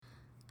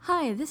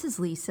Hi, this is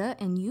Lisa,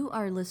 and you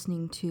are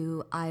listening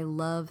to I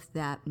Love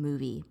That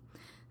Movie.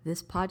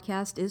 This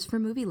podcast is for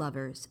movie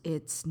lovers.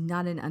 It's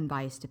not an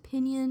unbiased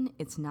opinion,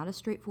 it's not a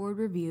straightforward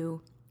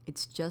review,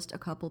 it's just a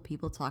couple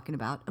people talking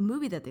about a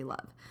movie that they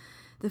love.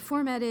 The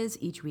format is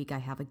each week I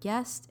have a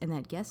guest, and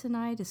that guest and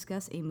I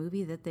discuss a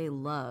movie that they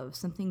love,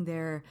 something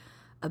they're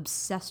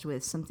obsessed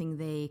with, something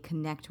they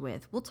connect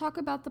with. We'll talk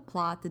about the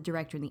plot, the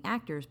director, and the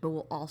actors, but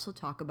we'll also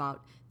talk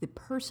about the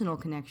personal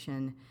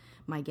connection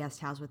my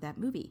guest has with that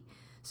movie.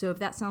 So if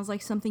that sounds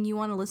like something you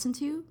want to listen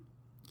to,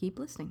 keep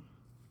listening.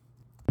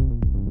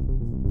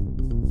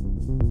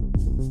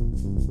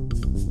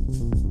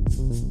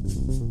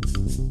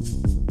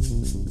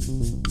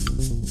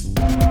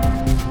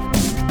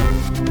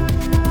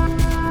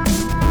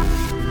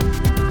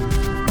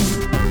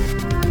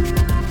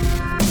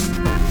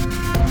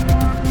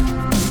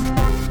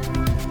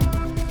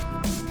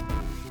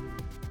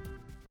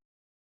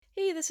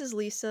 Hey, this is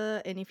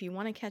Lisa, and if you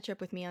want to catch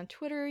up with me on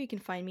Twitter, you can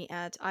find me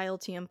at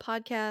ILTM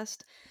Podcast.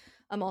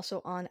 I'm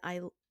also on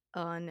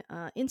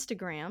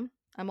Instagram.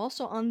 I'm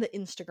also on the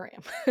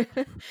Instagram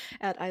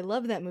at I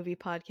Love That Movie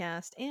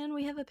Podcast, and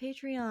we have a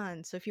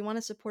Patreon. So if you want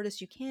to support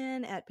us, you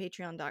can at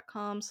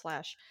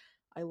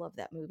patreon.com/I Love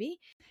That Movie.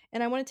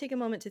 And I want to take a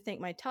moment to thank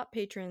my top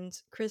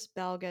patrons, Chris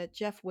Balga,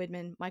 Jeff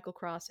Widman, Michael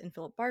Cross, and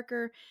Philip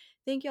Barker.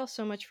 Thank y'all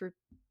so much for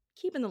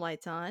keeping the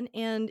lights on.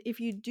 And if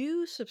you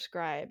do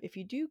subscribe, if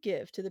you do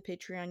give to the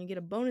Patreon, you get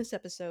a bonus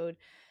episode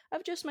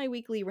of just my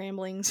weekly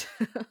ramblings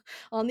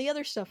on the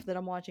other stuff that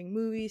I'm watching,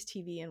 movies,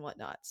 TV, and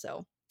whatnot.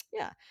 So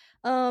yeah.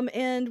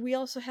 And we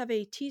also have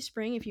a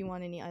Teespring if you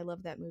want any I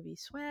Love That Movie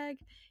swag,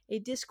 a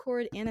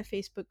Discord, and a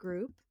Facebook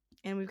group.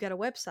 And we've got a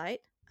website,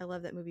 I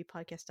love that movie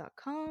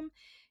podcast.com.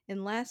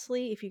 And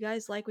lastly, if you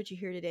guys like what you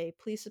hear today,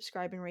 please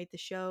subscribe and rate the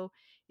show.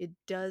 It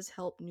does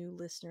help new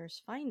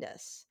listeners find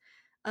us.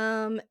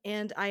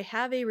 And I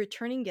have a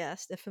returning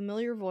guest, a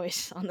familiar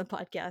voice on the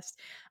podcast,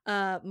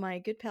 my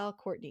good pal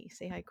Courtney.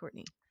 Say hi,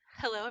 Courtney.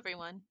 Hello,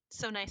 everyone.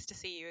 So nice to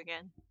see you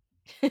again.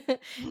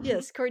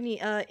 Yes,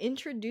 Courtney,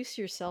 introduce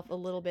yourself a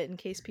little bit in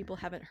case people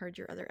haven't heard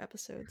your other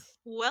episodes.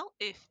 Well,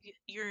 if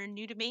you're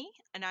new to me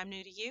and I'm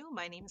new to you,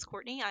 my name is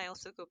Courtney. I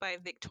also go by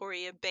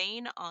Victoria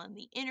Bain on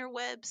the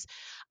interwebs.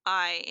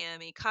 I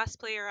am a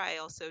cosplayer. I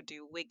also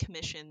do wig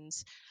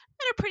commissions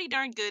that are pretty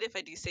darn good, if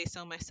I do say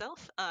so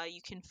myself.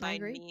 You can I find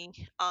agree.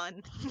 me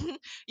on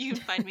you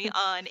can find me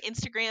on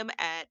Instagram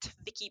at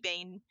Vicky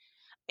Bain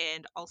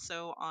and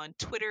also on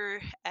Twitter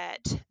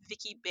at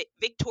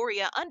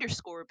Victoria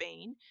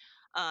 _Bain.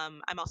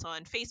 I'm also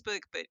on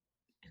Facebook, but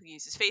who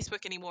uses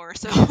Facebook anymore?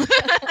 So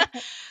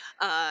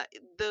uh,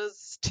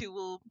 those two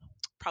will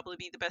probably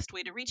be the best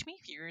way to reach me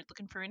if you're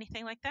looking for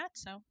anything like that.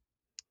 So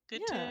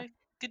good Yeah. to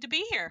good to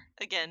be here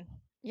again.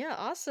 Yeah,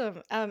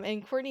 awesome.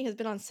 And Courtney has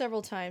been on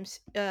several times,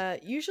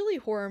 usually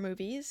horror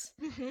movies.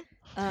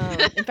 Hmm.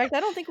 In fact, I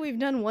don't think we've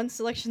done one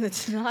selection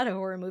that's not a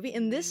horror movie,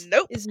 and this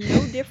Nope. is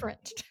no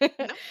different. Nope.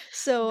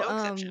 So, No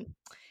exception.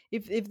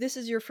 if this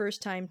is your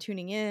first time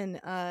tuning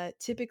in,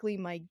 typically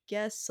my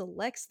guest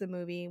selects the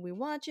movie, we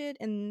watch it,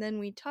 and then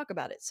we talk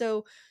about it.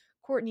 So,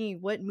 Courtney,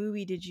 what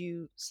movie did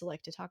you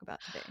select to talk about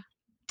today?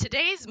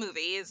 Today's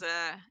movie is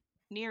a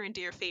near and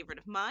dear favorite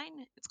of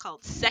mine. It's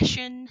called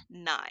Session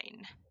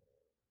 9.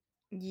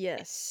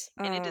 Yes,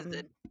 And it is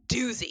a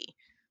doozy.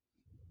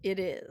 it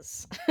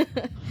is.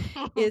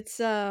 It's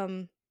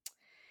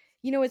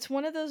it's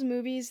one of those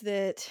movies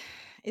that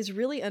is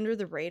really under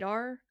the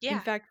radar. In Yeah.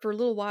 fact, for a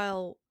little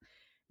while,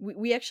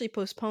 we actually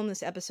postponed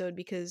this episode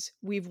because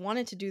we've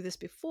wanted to do this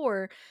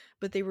before,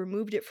 but they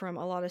removed it from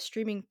a lot of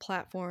streaming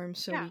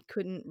platforms, so Yeah. we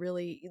couldn't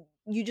really.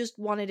 You just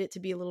wanted it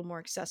to be a little more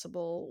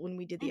accessible when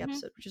we did the Hmm.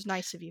 episode, which is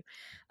nice of you.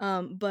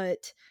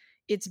 But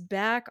it's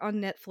back on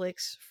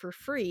Netflix for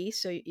free.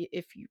 So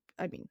if you,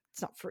 I mean,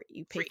 it's not free;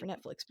 you pay Free. for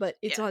Netflix, but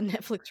it's Yeah. on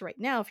Netflix right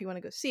now if you want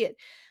to go see it.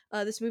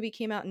 This movie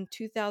came out in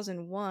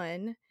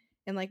 2001,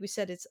 and like we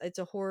said, it's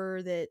a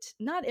horror that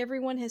not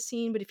everyone has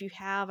seen, but if you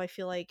have, I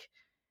feel like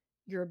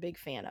you're a big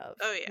fan of.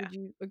 Oh, yeah. Would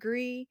you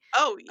agree?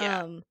 Oh,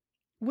 yeah. Um,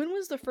 when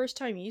was the first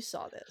time you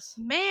saw this?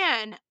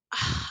 Man,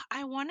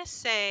 I want to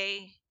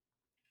say,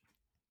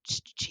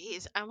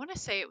 geez, I want to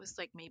say it was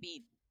like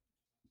maybe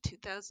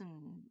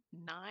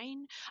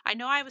 2009. I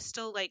know I was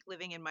still like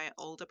living in my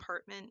old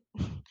apartment.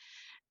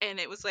 And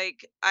it was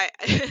like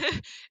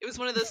it was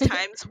one of those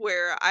times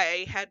where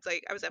I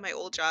was at my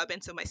old job,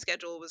 and so my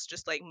schedule was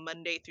just like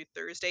Monday through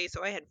Thursday,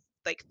 so I had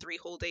like 3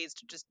 whole days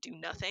to just do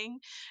nothing.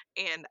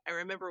 And I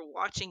remember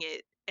watching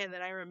it, and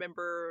then I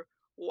remember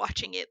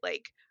watching it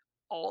like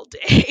all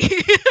day.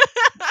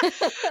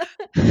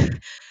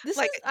 This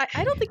Like, is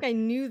I don't think I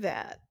knew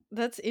that.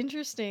 That's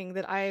interesting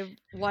that I've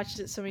watched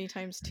it so many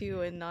times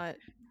too and not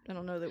I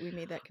don't know that we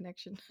made that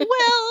connection.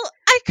 well,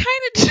 I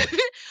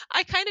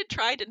kind of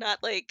try to not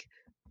like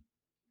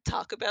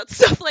talk about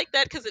stuff like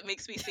that because it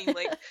makes me seem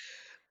like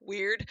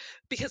weird,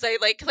 because I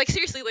like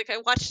seriously, like I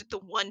watched it the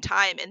one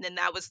time, and then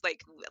that was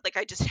like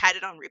I just had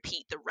it on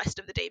repeat the rest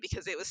of the day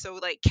because it was so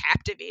like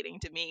captivating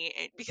to me,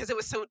 because it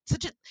was so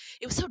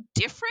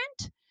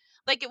different.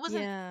 Like it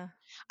wasn't. Yeah.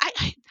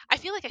 I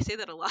feel like I say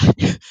that a lot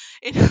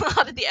in a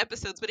lot of the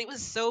episodes, but it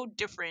was so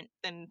different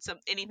than some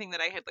anything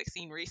that I had like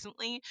seen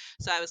recently.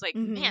 So I was like,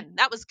 Mhm. man,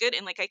 that was good,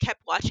 and like I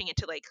kept watching it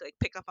to like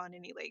pick up on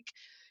any like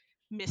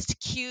missed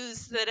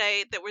cues that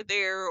were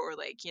there, or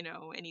like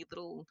any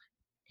little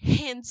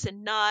hints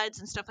and nods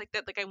and stuff like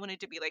that. Like I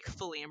wanted to be like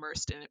fully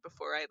immersed in it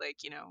before I like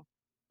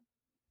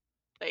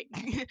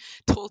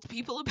told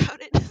people about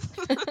it.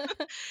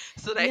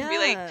 So that I can be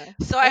like, Yeah,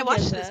 so I I get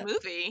watched this that.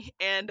 movie,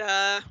 and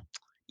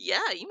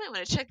yeah, you might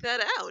want to check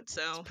that out.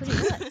 It's So pretty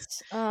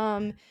nuts.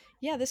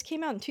 Yeah, this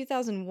came out in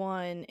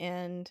 2001,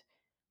 and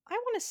I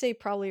want to say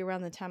probably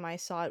around the time I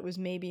saw it was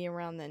maybe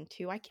around then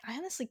too. I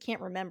honestly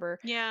can't remember.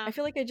 I yeah,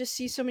 feel like I just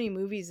see so many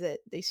movies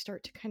that they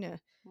start to kind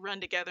of.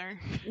 run together.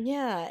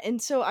 Yeah,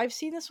 and so I've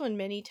seen this one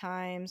many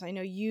times. I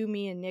know you,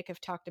 me, and Nick have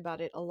talked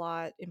about it a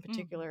lot in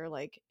Hmm. particular,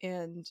 like,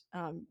 and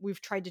we've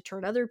tried to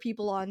turn other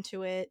people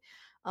onto it.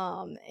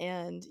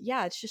 And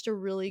yeah, it's just a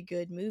really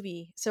good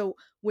movie. So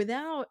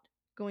without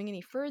going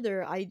any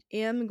further, I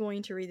am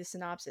going to read the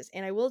synopsis,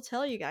 and I will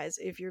tell you guys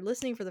if you're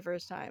listening for the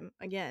first time,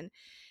 again,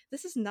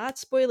 this is not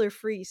spoiler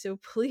free, so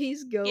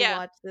please go Yeah,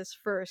 watch this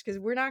first because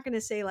we're not going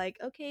to say like,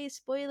 okay,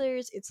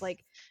 spoilers. It's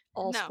like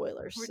all no,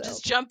 spoilers.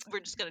 So we're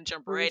just gonna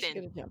jump we're right just in.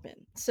 going to jump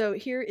in. So,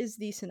 here is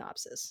the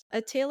synopsis.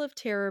 A tale of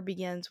terror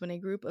begins when a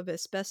group of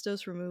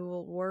asbestos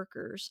removal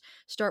workers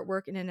start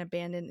work in an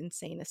abandoned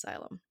insane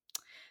asylum.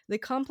 The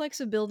complex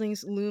of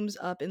buildings looms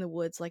up in the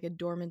woods like a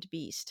dormant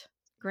beast.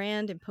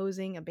 Grand,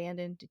 imposing,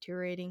 abandoned,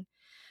 deteriorating.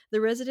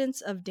 The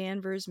residents of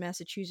Danvers,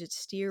 Massachusetts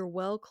steer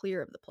well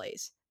clear of the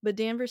place, but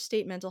Danvers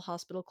State Mental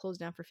Hospital, closed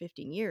down for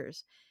 15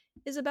 years,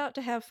 is about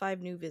to have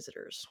 5 new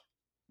visitors.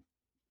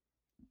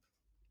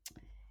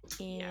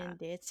 Yeah, And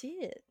that's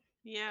it.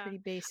 yeah. Pretty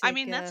I basic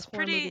mean, that's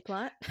horror movie pretty.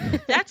 plot.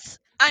 That's.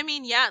 I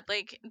mean, yeah,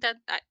 like that.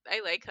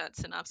 I like that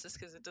synopsis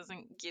because it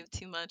doesn't give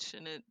too much,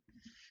 and it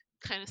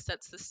kind of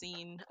sets the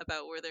scene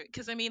about where they're.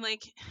 Because I mean,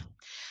 like,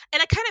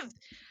 and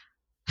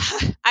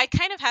I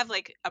kind of have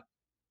like a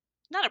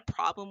not a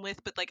problem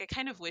with, but like I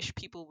kind of wish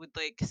people would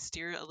like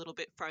steer a little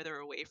bit farther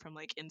away from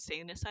like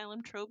insane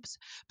asylum tropes.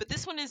 But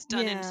this one is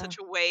done in Yeah. such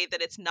a way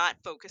that it's not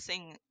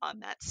focusing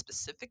on that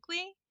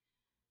specifically.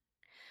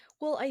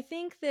 Well, I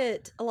think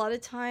that a lot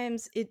of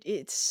times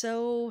it's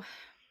so.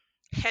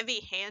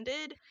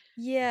 Heavy-handed.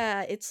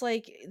 Yeah, it's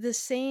like the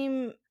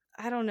same.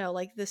 I don't know,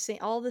 like the same,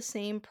 all the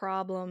same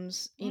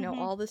problems, Mhm.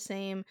 all the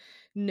same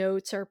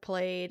notes are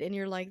played, and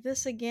you're like,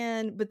 this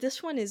again. But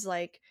this one is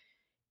like,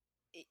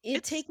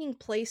 it It's taking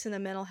place in a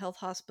mental health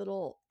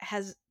hospital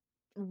has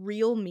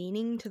real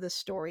meaning to the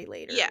story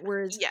later. yeah,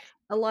 Whereas yeah,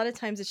 a lot of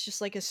times it's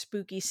just like a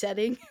spooky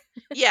setting.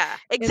 yeah,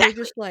 And they're exactly.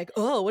 just like,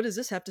 "Oh, what does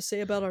this have to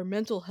say about our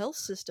mental health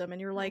system?" And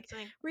you're And like, it's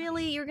like,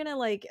 "Really? You're gonna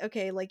like,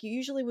 okay, like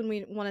usually when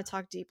we want to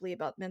talk deeply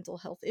about mental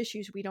health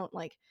issues, we don't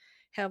like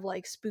have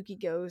like spooky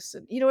ghosts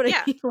and you know what I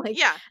yeah, mean? Like,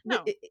 yeah,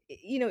 no,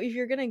 if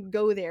you're gonna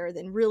go there,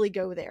 then really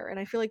go there. And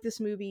I feel like this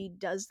movie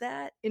does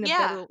that in a yeah.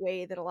 better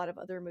way than a lot of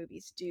other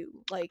movies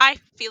do. I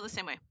feel the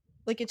same way.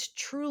 Like it's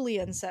truly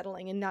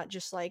unsettling and not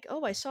just like,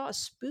 oh, I saw a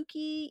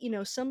spooky,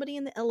 somebody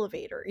in the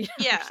elevator, or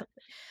Yeah,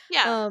 something.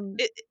 yeah.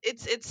 Um,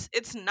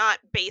 It's not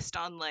based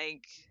on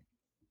like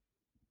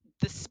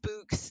the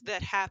spooks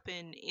that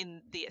happen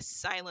in the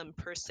asylum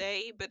per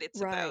se, but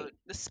it's about right.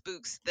 the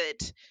spooks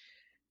that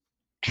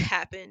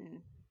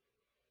happen.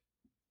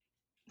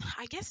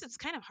 I guess it's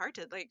kind of hard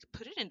to like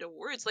put it into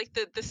words. Like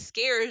the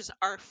scares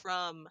are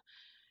from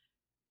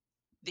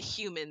the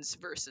humans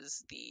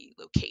versus the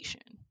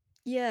location.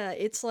 Yeah,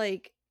 it's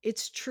like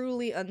it's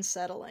truly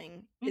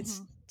unsettling.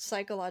 It's Mhm.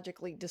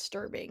 psychologically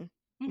disturbing.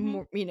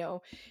 Mhm.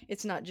 More,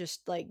 it's not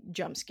just like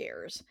jump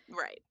scares.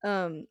 Right.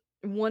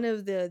 One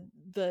of the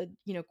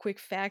quick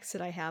facts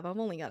that I have, I've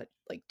only got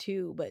like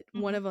two, but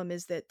one Mhm. of them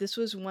is that this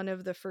was one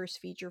of the first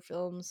feature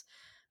films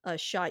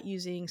shot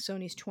using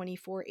Sony's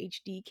 24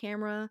 HD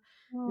camera,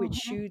 which Mhm.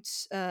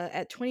 shoots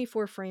at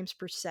 24 frames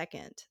per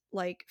second,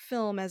 like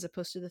film, as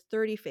opposed to the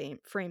 30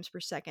 frames per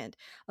second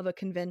of a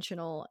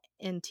conventional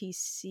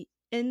NTSC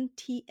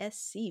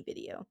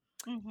video.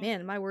 Mhm.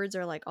 Man, my words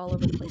are like all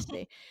over the place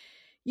today.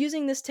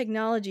 Using this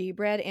technology,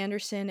 Brad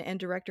Anderson and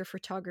director of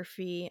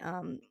photography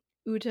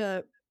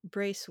Uta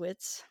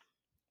Bracewitz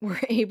were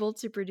able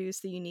to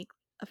produce the unique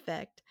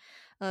effect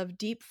of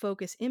deep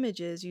focus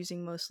images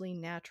using mostly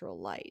natural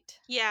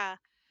light. Yeah.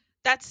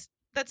 That's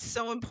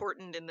so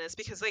important in this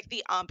because like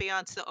the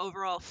ambiance, the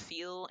overall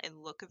feel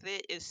and look of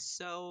it is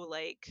so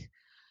like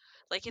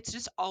it's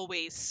just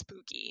always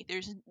spooky.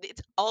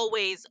 It's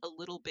always a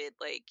little bit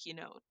like,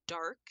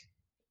 dark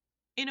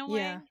in a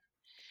way. Yeah.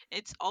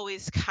 It's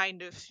always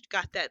kind of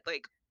got that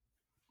like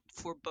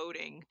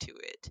foreboding to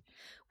it.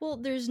 Well,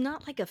 there's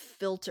not like a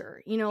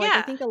filter. Like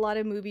I Yeah. think a lot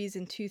of movies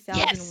in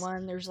Yes.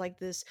 2001, there's like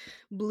this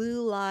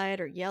blue light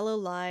or yellow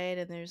light,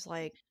 and there's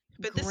like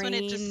But this one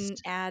grain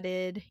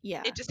added.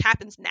 Yeah. it just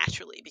happens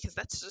naturally because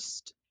that's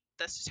just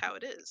how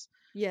it is.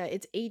 Yeah,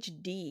 it's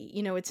HD.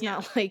 It's Yeah.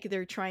 not like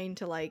they're trying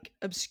to like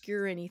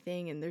obscure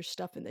anything and there's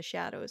stuff in the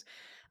shadows.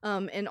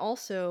 And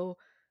also,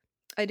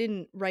 I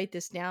didn't write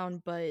this down,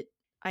 but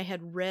I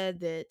had read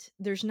that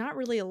there's not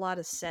really a lot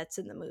of sets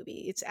in the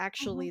movie. It's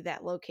Mhm. actually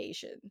that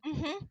location.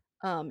 Mhm.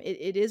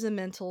 It is a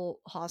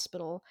mental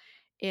hospital,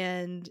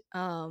 and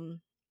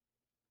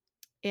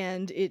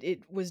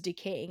it was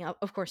decaying.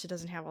 Of course, it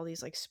doesn't have all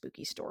these like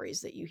spooky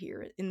stories that you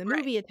hear in the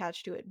Right. movie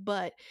attached to it,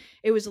 but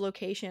it was a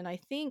location. I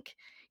think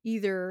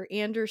either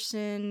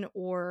Anderson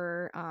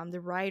or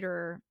the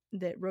writer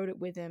that wrote it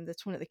with him,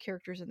 that's one of the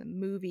characters in the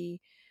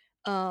movie,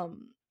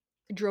 um,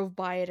 drove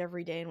by it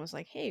every day and was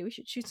like, "Hey, we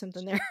should shoot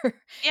something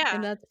there,"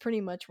 and Yeah. that's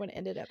pretty much what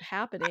ended up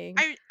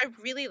happening. I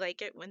really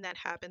like it when that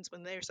happens,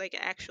 when there's like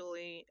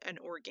actually an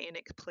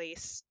organic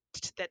place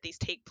that these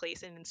take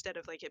place in, instead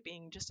of like it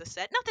being just a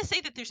set. Not to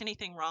say that there's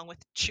anything wrong with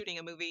shooting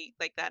a movie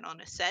like that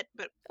on a set,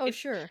 but Oh, it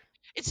sure.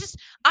 it's just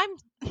I'm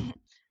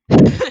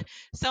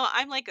so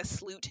I'm like a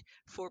sleut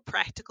for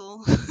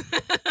practical.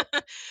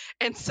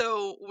 And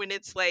so when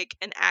it's like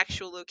an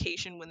actual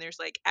location, when there's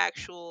like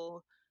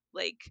actual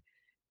like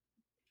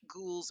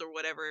ghouls or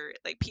whatever,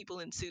 like people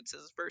in suits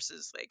as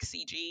versus like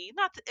CG.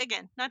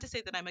 Again, not to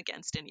say that I'm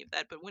against any of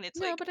that, but when it's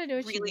No, like but I know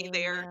what you really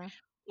mean. there, Yeah.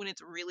 when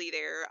it's really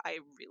there, I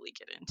really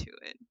get into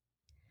it.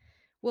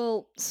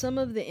 Well, some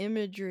of the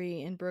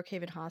imagery in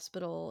Brookhaven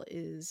Hospital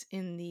is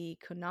in the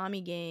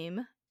Konami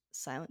game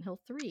Silent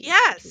Hill 3,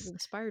 which was Yes.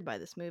 inspired by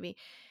this movie.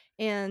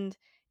 And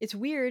it's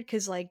weird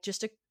because, like,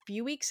 just a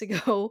few weeks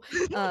ago,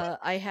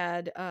 I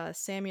had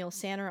Samuel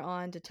Sanner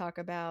on to talk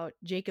about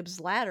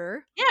Jacob's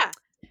Ladder, Yeah.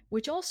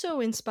 which also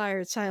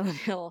inspired Silent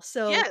Hill.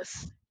 So,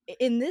 Yes.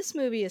 in this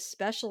movie,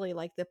 especially,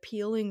 like, the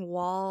peeling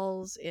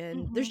walls,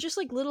 and there's Hmm. just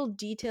like little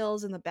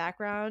details in the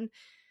background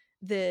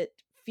that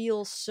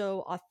feels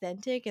so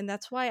authentic, and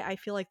that's why I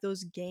feel like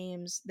those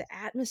games, the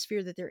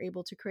atmosphere that they're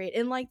able to create,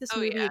 and like this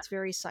Oh movie, yeah. it's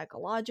very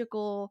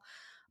psychological,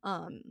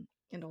 um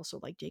and also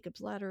like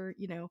Jacob's Ladder,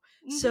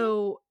 Hmm.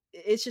 so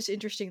it's just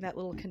interesting, that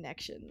little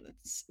connection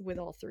that's with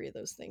all three of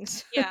those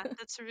things. Yeah,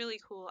 that's really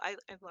cool. I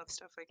love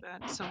stuff like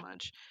that so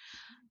much.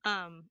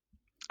 Um,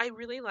 I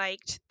really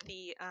liked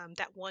the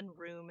that one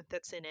room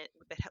that's in it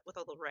with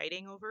all the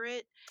writing over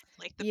it,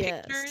 like the Yes,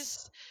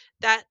 pictures,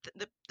 that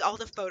the all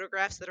the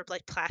photographs that are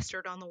like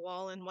plastered on the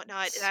wall and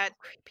whatnot. so That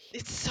creepy.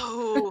 it's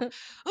so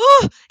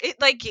oh,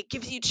 it like it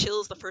gives you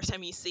chills the first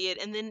time you see it,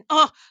 and then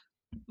oh,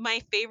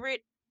 my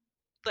favorite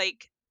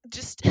like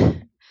just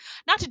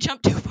not to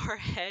jump too far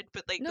ahead,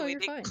 but like the No, way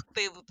you're fine.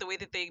 the way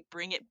that they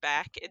bring it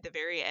back at the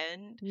very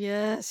end.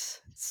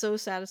 Yes, so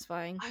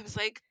satisfying. I was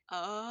like,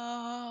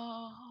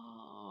 oh,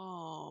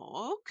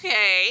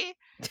 okay.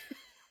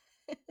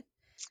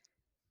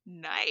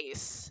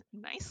 Nice.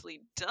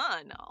 Nicely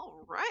done.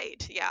 All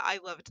right. Yeah, I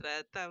loved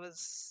that. That was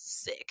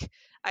sick.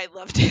 I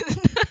loved it.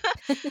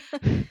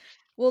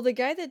 Well, the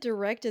guy that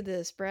directed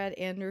this, Brad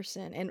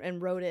Anderson,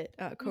 and wrote it,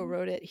 Mhm.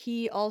 co-wrote it,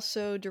 he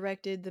also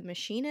directed The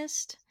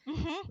Machinist,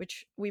 Mhm.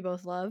 which we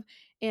both love,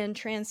 and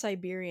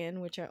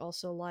Trans-Siberian, which I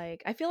also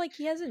like. I feel like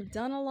he hasn't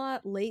done a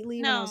lot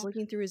lately. When I was No.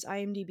 looking through his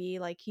IMDb,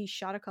 like he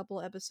shot a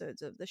couple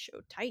episodes of the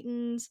show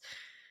Titans,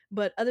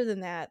 but other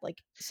than that,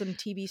 like some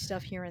TV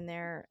stuff here and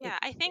there. Yeah,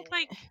 I think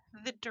like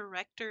the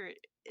director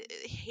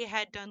he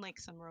had done like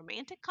some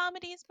romantic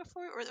comedies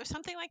before or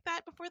something like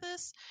that before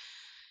this.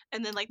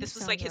 And then like That this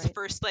was like sounds his right.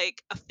 first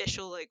like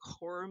official like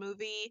horror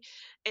movie,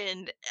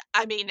 and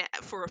I mean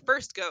for a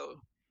first go,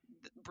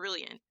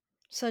 brilliant.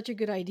 Such a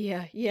good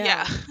idea.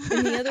 Yeah. Yeah.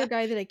 And the other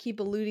guy that I keep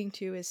alluding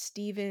to is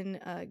Steven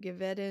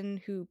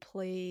Gavedin, who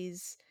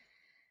plays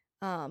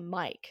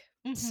Mike.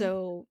 Mhm.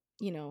 So,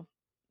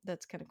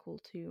 that's kind of cool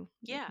too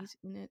that Yeah. he's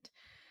in it.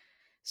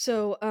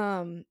 So,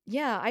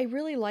 yeah, I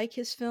really like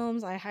his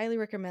films. I highly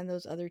recommend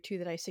those other two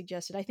that I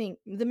suggested. I think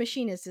The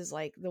Machinist is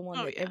like the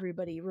one Oh that yeah.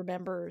 everybody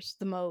remembers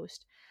the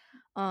most.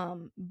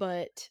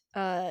 But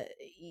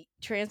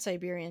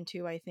Trans-Siberian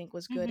too, I think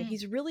was good. Mhm.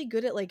 He's really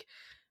good at like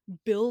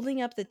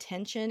building up the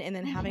tension and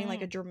then having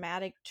like a Mhm.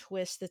 dramatic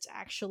twist that's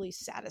actually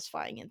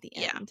satisfying at the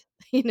Yeah. end.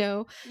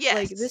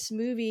 Like Yes. this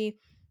movie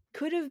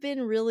could have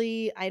been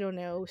really, I don't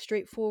know,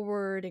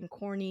 straightforward and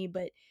corny,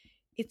 but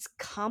it's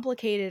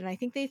complicated, and I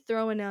think they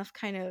throw enough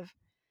kind of,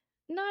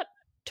 not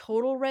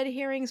total red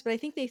herrings, but I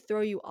think they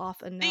throw you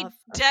off They enough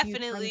a few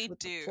times definitely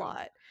with the do.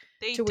 plot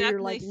They to where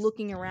you're definitely like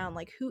looking around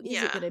like, who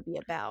is it yeah. going to be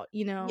about?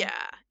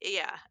 Yeah.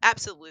 Yeah.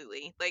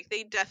 Absolutely. Like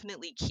they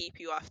definitely keep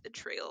you off the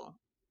trail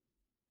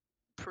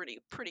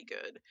pretty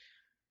good.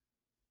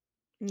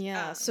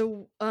 Yeah. Um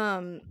So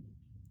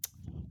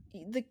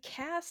the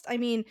cast, I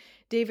mean,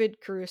 David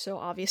Caruso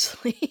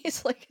obviously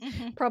is like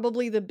mhm.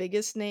 probably the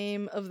biggest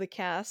name of the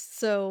cast.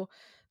 So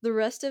the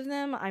rest of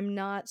them, I'm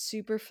not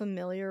super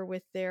familiar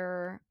with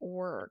their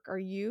work. Are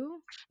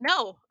you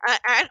No,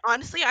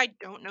 honestly, I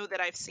don't know that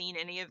I've seen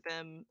any of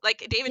them. Like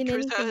David in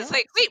Caruso, I anything was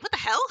like, else? wait, what the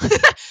hell?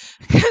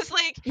 Because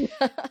like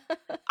Yeah.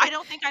 I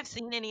don't think I've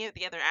seen any of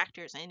the other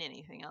actors in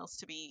anything else,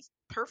 to be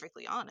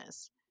perfectly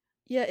honest.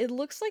 Yeah, it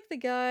looks like the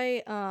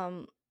guy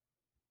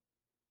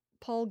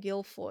Paul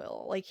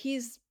Guilfoyle. Like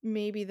he's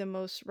maybe the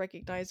most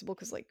recognizable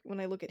cuz like when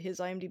I look at his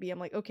IMDb, I'm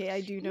like, okay,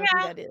 I do know who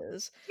Yeah, that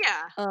is.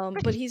 yeah,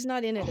 but But he's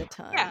not in it a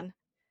yeah, ton.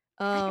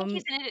 I think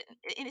he's Um in it.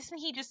 And isn't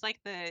he just like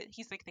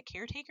he's like the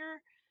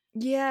caretaker?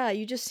 Yeah,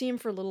 you just see him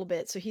for a little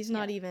bit, so he's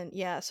not Yeah. even,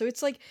 yeah, so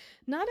it's like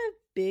not a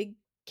big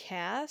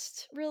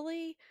cast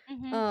really.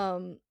 Mhm.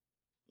 Um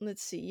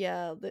let's see.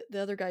 Yeah,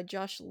 the other guy,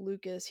 Josh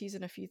Lucas, he's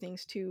in a few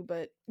things too,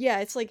 but yeah,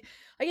 it's like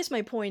I guess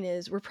my point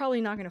is we're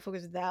probably not going to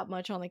focus that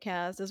much on the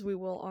cast as we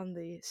will on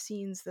the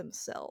scenes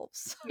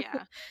themselves.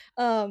 Yeah.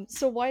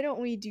 So why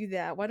don't we do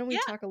that? Why don't we Yeah.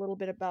 talk a little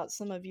bit about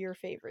some of your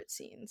favorite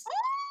scenes?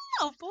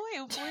 Oh boy,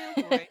 oh boy, oh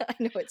boy. I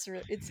know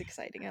it's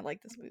exciting. I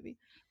like this movie.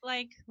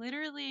 Like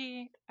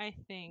literally, I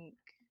think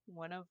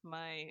one of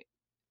my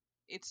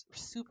it's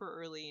super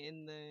early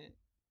in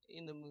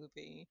the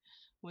movie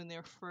when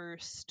they're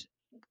first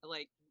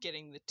like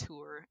getting the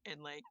tour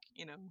and like,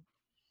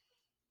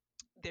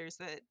 there's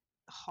that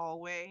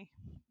hallway,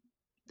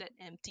 that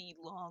empty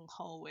long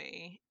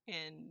hallway,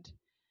 and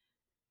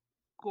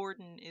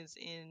Gordon is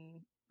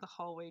in the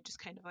hallway just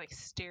kind of like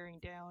staring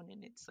down,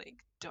 and it's like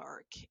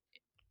dark,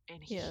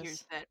 and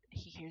Yes.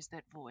 he hears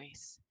that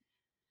voice,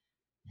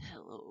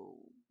 hello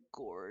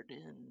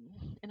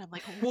Gordon, and I'm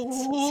like,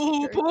 It's so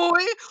whoa scary. boy,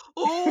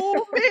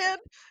 oh man.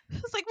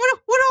 It's like, what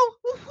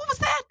was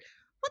that,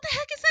 what the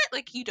heck is that,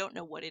 like you don't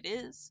know what it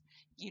is,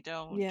 you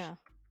don't Yeah.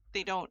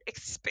 they don't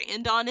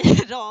expand on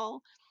it at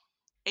all,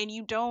 and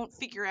you don't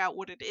figure out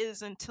what it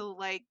is until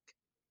like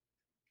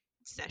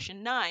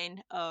session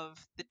 9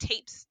 of the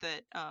tapes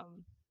that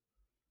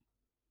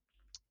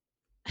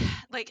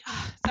like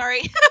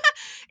sorry.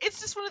 It's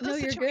just one of No, those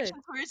you're good.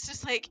 situations where it's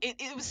just like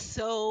it was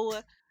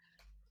so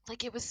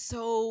like it was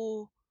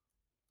so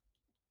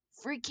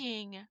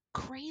freaking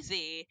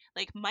crazy.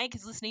 Like Mike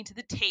is listening to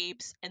the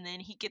tapes and then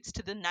he gets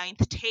to the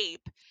ninth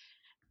tape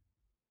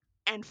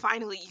and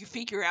finally you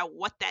figure out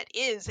what that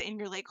is and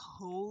you're like,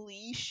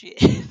 holy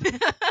shit.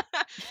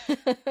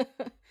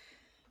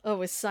 Oh,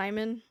 with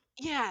Simon?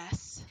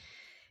 Yes.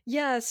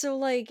 Yeah, so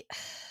like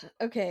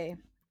okay.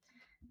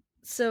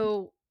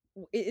 So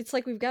it's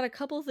like we've got a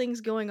couple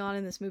things going on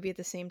in this movie at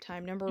the same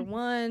time. Number Mhm,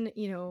 one,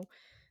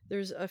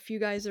 there's a few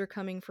guys that are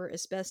coming for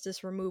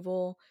asbestos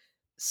removal.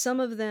 Some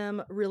of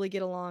them really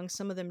get along,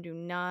 some of them do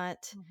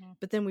not. mhm.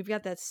 But then we've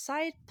got that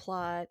side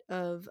plot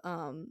of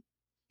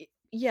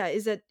yeah,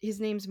 is that his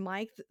name's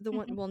Mike, the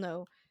one? Mhm. Well,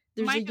 no.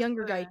 There's a Mike is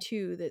younger guy the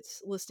too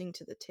that's listening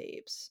to the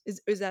tapes.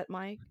 Is that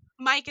Mike?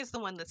 Mike is the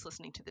one that's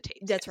listening to the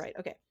tapes, That's yes. right.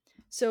 Okay.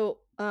 So,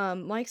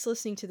 Mike's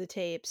listening to the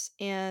tapes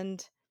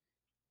and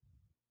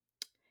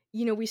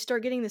we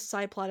start getting this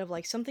side plot of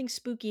like something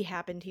spooky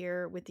happened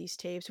here with these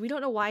tapes. We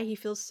don't know why he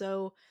feels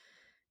so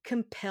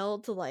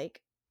compelled to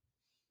like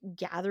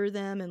gather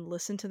them and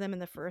listen to them in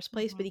the first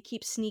place, but Mhm. he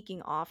keeps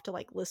sneaking off to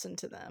like listen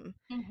to them.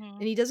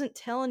 Mhm. And he doesn't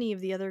tell any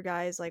of the other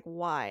guys like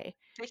why.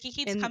 Like he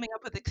keeps And coming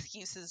up with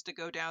excuses to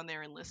go down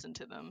there and listen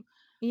to them.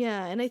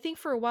 yeah, and I think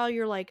for a while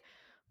you're like,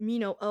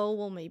 oh,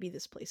 well, maybe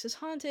this place is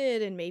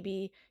haunted and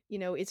maybe,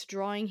 it's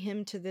drawing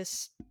him to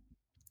this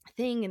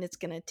thing and it's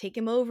going to take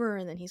him over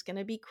and then he's going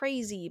to be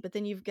crazy. But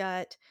then you've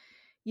got,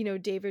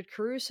 David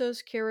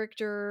Caruso's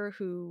character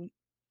who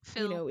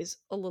Phil. is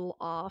a little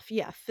off.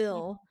 Yeah,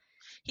 Mhm. Phil.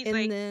 He's And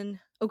like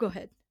then oh, go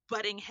ahead.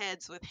 butting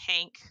heads with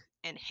Hank,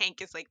 and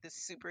Hank is like this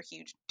super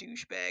huge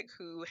douchebag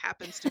who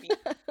happens to be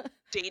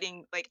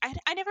dating like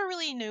I never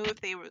really knew if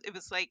it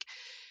was like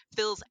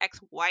Phil's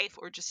ex-wife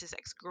or just his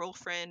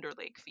ex-girlfriend or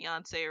like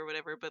fiance or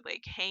whatever, but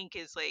like Hank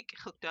is like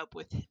hooked up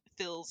with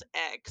Phil's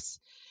ex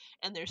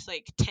and there's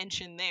like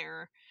tension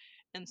there.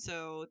 And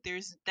so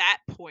there's that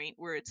point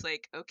where it's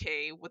like,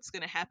 okay, what's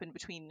going to happen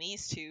between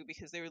these two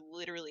because they were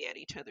literally at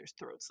each other's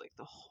throats like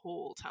the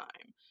whole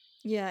time.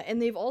 Yeah,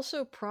 and they've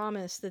also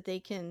promised that they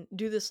can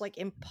do this like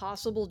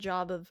impossible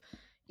job of,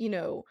 you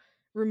know,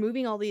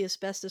 removing all the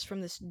asbestos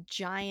from this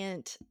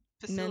giant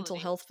mental Facility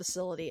health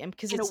facility, and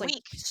because in a it's like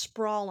week.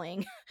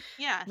 sprawlingly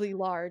Yeah,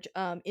 large,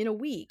 in a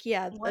week.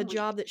 Yeah, a 1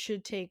 week. job that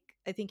should take,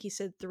 I think he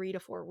said 3 to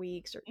 4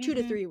 weeks or 2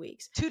 to 3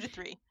 weeks. 2 to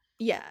 3.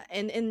 Yeah,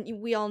 and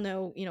we all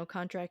know,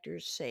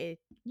 contractors say,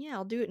 "Yeah,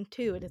 I'll do it in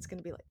 2," and it's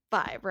gonna be like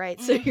 5, right?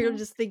 So you're Mhm.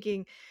 just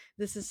thinking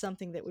this is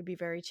something that would be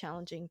very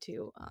challenging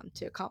to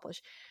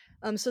accomplish.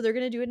 So they're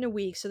gonna do it in a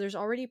week, so there's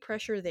already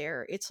pressure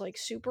there. It's, like,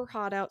 super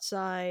hot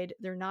outside,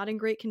 they're not in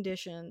great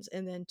conditions,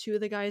 and then 2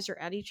 of the guys are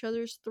at each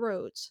other's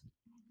throats.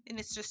 And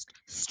it's just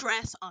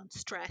stress on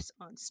stress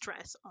on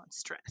stress on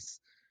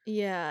stress.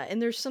 Yeah,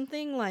 and there's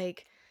something,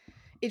 like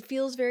it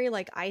feels very,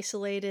 like,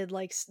 isolated,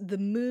 like, the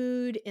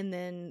mood and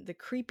then the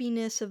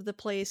creepiness of the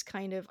place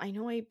kind of I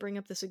know I bring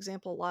up this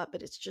example a lot,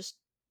 but it's just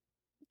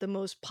the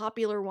most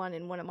popular one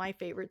and one of my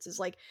favorites is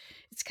like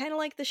it's kind of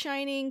like The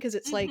Shining because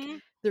it's like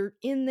Mhm. they're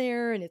in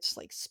there and it's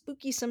like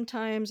spooky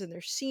sometimes and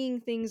they're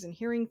seeing things and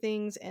hearing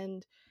things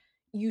and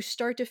you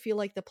start to feel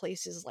like the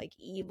place is like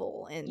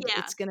evil and Yeah.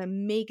 it's going to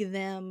make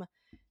them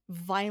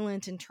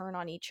violent and turn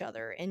on each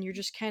other and you're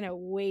just kind of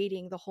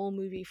waiting the whole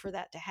movie for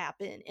that to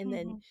happen and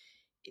then Mhm.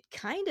 it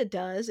kind of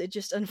does. It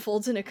just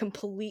unfolds in a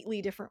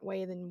completely different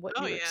way than what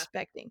Oh you're yeah.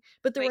 expecting.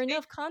 But there were Like they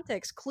enough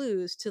context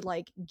clues to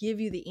like give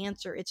you the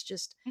answer. It's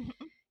just,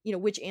 Mhm.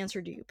 which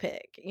answer do you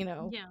pick?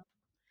 Yeah.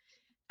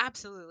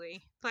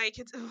 Absolutely. Like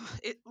it's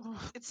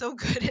it's so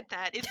good at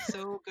that. It's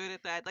so good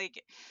at that.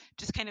 Like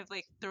just kind of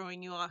like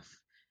throwing you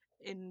off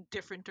in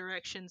different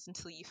directions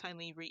until you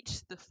finally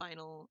reach the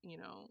final,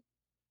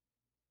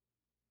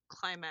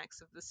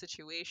 climax of the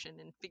situation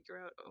and figure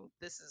out, oh,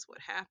 this is what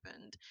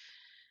happened.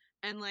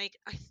 And like,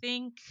 I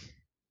think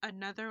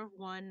another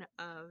one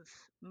of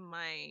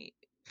my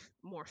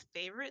more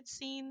favorite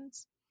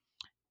scenes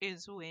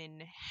is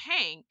when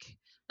Hank,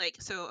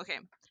 okay,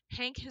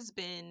 Hank has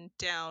been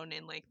down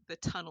in like the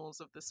tunnels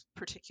of this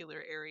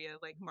particular area,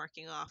 like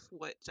marking off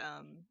what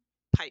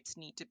pipes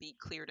need to be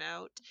cleared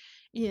out,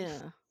 and he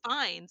Yeah.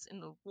 finds in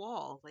the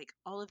wall like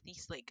all of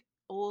these like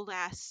old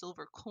ass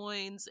silver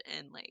coins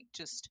and like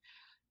just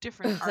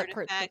different Oh, that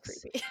part's so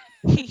artifacts.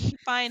 creepy. He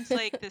finds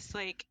like this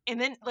like, and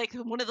then like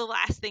one of the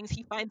last things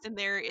he finds in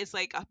there is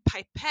like a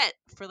pipette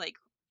for like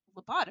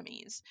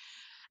lobotomies,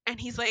 and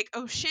he's like,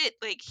 oh shit,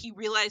 like he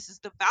realizes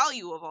the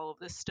value of all of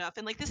this stuff,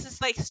 and like this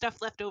is like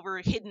stuff left over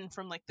hidden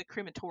from like the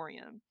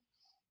crematorium,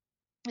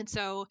 and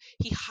so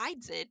he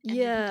hides it and then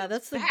he Yeah, goes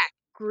that's the back.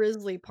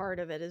 grisly part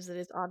of it, is that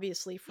it's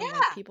obviously from, like,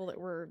 Yeah, people that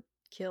were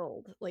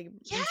killed, like,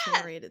 yeah.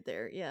 incinerated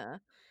there, yeah.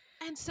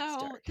 And It's so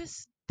dark.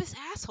 this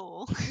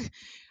asshole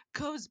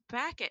goes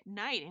back at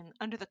night and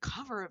under the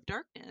cover of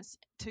darkness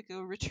to go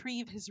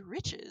retrieve his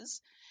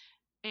riches,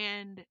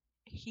 and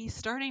he's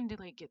starting to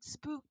like get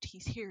spooked.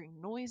 He's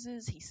hearing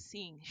noises, he's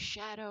seeing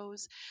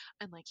shadows,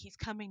 and like he's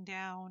coming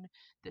down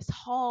this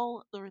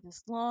hall or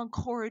this long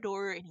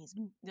corridor, and he's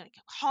like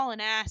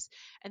hauling ass,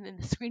 and then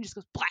the screen just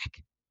goes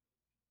black,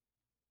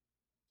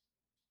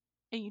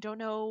 and you don't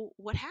know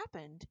what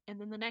happened. And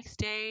then the next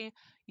day,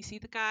 you see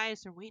the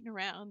guys are waiting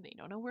around. They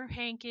don't know where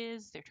Hank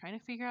is. They're trying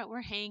to figure out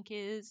where Hank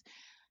is.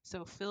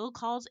 So Phil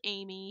calls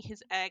Amy,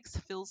 his ex,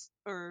 Phil's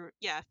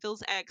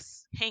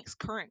ex, Hank's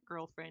current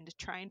girlfriend, to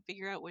try and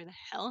figure out where the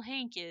hell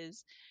Hank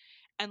is.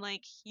 And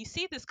like you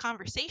see this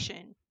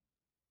conversation.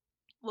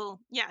 Well,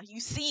 yeah, you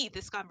see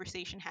this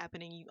conversation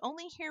happening. You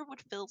only hear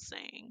what Phil's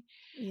saying.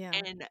 Yeah.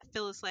 And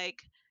Phil is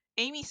like,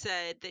 Amy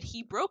said that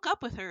he broke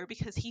up with her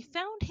because he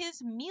found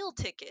his meal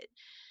ticket,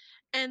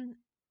 and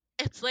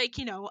it's like,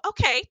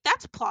 okay,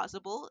 that's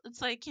plausible.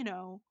 It's like, they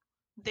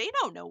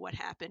don't know what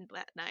happened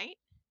that night,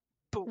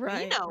 but we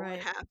Right, know what right.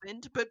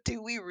 happened. But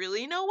do we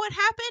really know what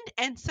happened?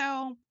 And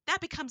so that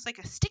becomes like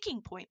a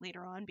sticking point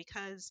later on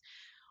because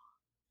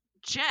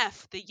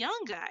Jeff, the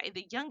young guy,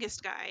 the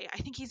youngest guy, I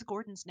think he's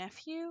Gordon's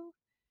nephew.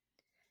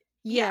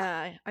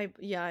 Yeah,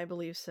 I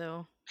believe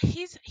so.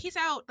 he's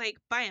out like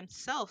by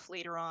himself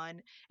later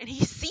on, and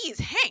he sees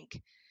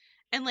Hank.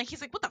 And like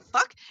he's like, what the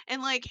fuck?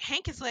 And like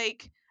Hank is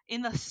like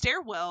in the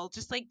stairwell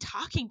just like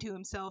talking to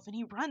himself, and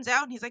he runs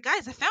out and he's like,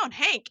 guys, I found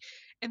Hank.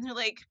 And they're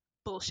like,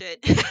 bullshit.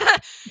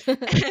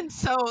 And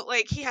so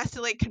like he has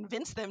to like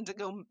convince them to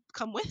go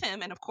come with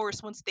him, and of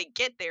course once they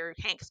get there,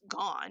 Hank's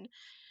gone.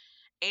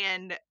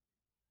 And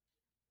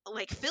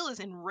like Phil is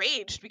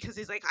enraged because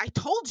he's like, I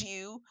told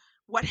you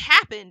what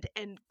happened.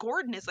 And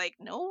Gordon is like,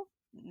 no,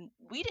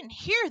 we didn't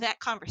hear that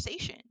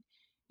conversation.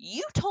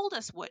 You told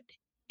us what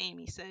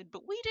Amy said,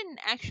 but we didn't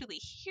actually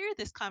hear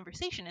this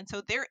conversation. And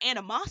so their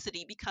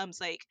animosity becomes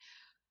like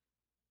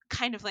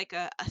kind of like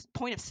a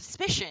point of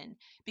suspicion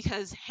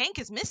because Hank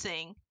is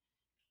missing.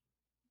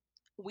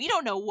 We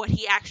don't know what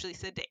he actually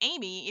said to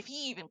Amy, if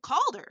he even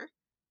called her.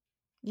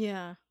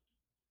 Yeah.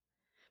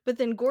 But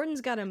then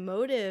Gordon's got a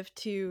motive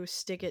to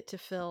stick it to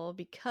Phil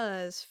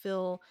because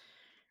Phil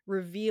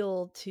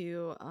revealed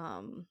to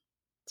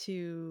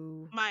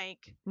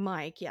Mike.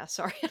 Mike, yeah,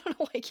 sorry, I don't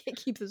know why I can't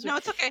keep this right. No,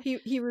 it's okay.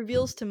 He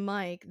reveals to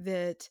Mike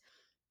that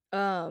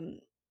um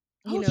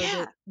Oh, yeah.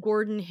 that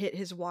Gordon hit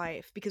his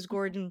wife because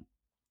Gordon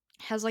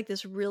has like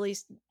this really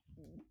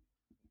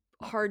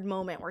hard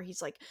moment where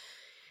he's like,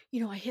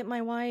 I hit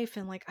my wife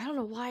and like I don't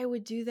know why I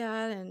would do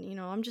that, and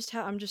I'm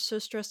just so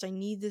stressed. I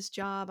need this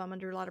job. I'm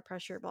under a lot of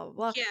pressure. Blah blah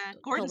blah. Yeah.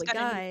 Tell Gordon's the got a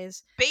new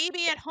guys.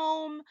 baby at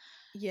home.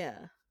 Yeah,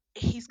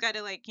 He's got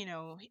to like,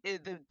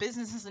 the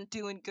business isn't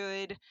doing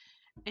good,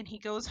 and he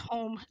goes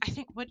home. I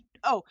think what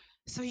oh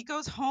so he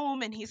goes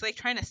home and he's like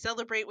trying to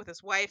celebrate with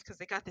his wife because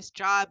they got this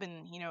job,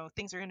 and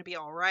things are going to be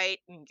all right,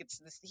 and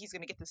he's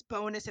going to get this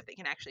bonus if they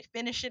can actually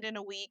finish it in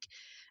a week.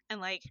 And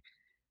like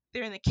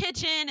they're in the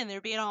kitchen and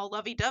they're being all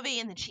lovey-dovey,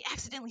 and then she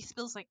accidentally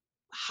spills like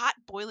hot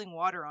boiling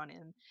water on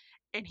him,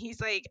 and he's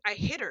like, I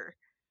hit her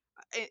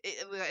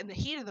in the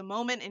heat of the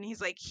moment. And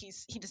he's like, he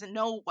doesn't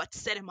know what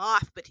set him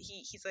off, but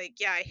he's like,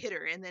 yeah, I hit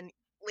her. And then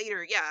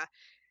later, yeah,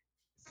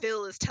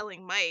 Phil is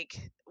telling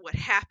Mike what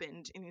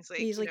happened, and he's like,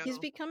 he's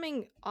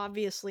becoming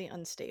obviously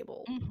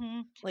unstable.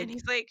 and Like,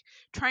 he's like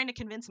trying to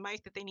convince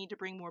Mike that they need to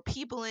bring more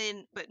people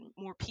in, but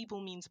more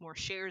people means more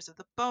shares of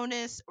the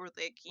bonus, or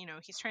like,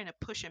 he's trying to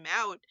push him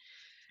out.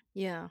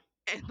 yeah.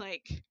 And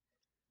like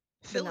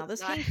But Phil now is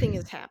this not. Hank thing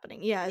is happening.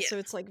 Yeah, Yeah. so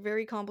it's like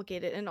very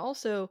complicated. And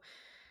also,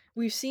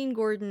 we've seen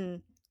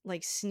Gordon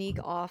like sneak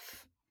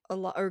off a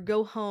lot or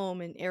go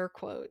home in air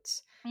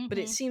quotes, but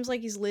it Hmm. seems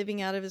like he's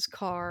living out of his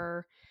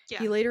car. Yeah.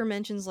 He later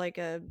mentions like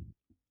an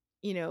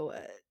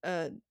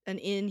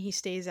inn he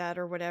stays at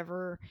or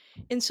whatever.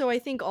 And so I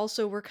think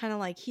also we're kind of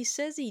like, he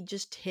says he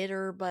just hit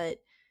her, but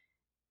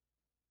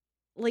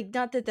like,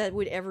 not that that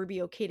would ever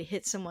be okay to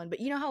hit someone, but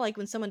you know how, like,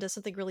 when someone does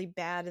something really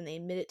bad and they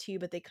admit it to you,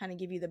 but they kind of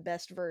give you the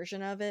best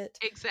version of it?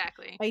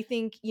 Exactly. I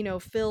think,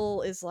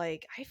 Phil is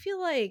like, I feel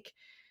like,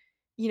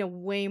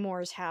 way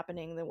more is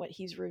happening than what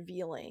he's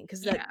revealing,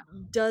 because that Yeah.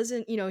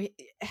 doesn't,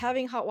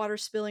 having hot water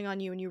spilling on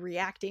you and you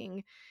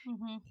reacting,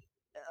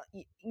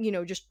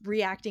 Hmm. just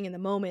reacting in the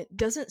moment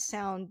doesn't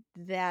sound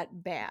that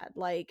bad.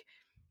 Like,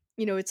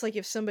 it's like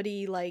if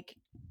somebody, like,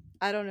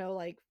 I don't know,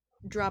 like,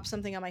 dropped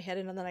something on my head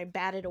and then I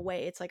bat it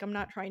away. It's like I'm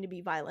not trying to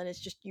be violent. It's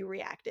just you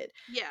reacted.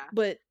 Yeah.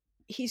 But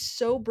he's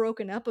so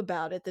broken up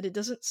about it that it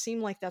doesn't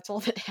seem like that's all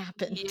that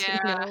happened,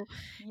 Yeah.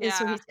 And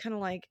so Yeah. he's kind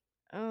of like,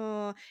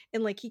 oh,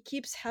 and like he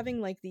keeps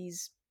having like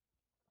these,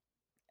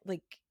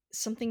 like,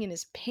 something in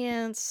his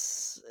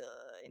pants,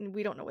 and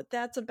we don't know what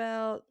that's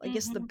about. I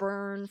guess the Hmm.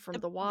 burn from The,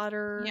 the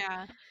water,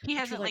 yeah.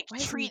 but you're like, why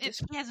isn't he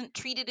just He hasn't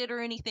treated it or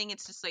anything.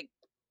 It's just like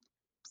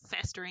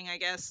festering, I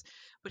guess,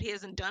 but he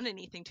hasn't done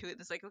anything to it.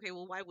 It's like, okay,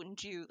 well, why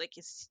wouldn't you, like,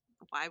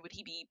 why would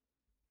he be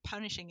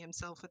punishing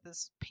himself with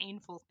this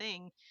painful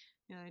thing?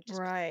 Just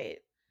right?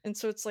 And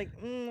so it's like,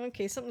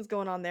 okay, something's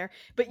going on there.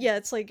 But yeah,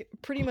 it's like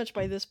pretty much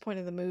by this point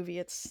of the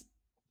movie,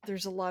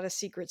 there's a lot of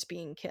secrets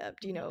being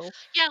kept. mhm.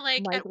 Yeah,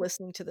 like Mike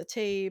listening to the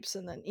tapes,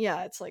 and then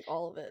yeah, it's like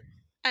all of it.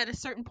 at a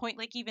certain point,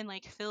 like even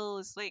like Phil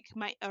is like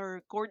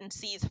Gordon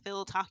sees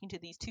Phil talking to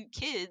these two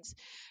kids,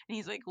 and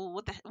he's like,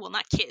 well, well,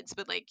 not kids,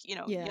 but like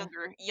Yeah,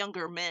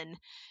 younger men,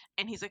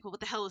 and he's like, well, what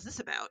the hell is this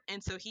about?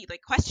 And so he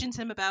like questions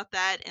him about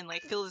that, and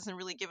like Phil doesn't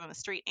really give him a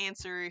straight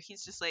answer.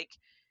 He's just like,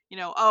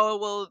 oh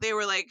well, they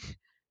were like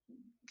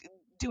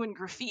doing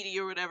graffiti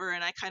or whatever,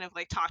 and I kind of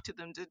like talked to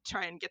them to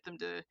try and get them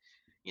to,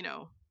 you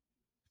know,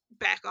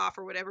 back off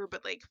or whatever,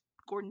 but like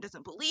Gordon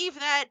doesn't believe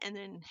that, and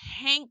then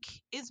Hank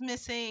is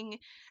missing,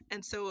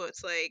 and so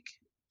it's like,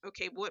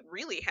 okay, what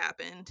really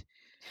happened?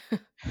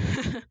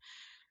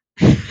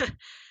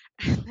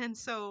 And then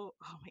so,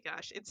 oh my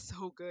gosh, it's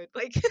so good.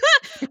 Like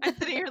I'm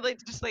sitting here like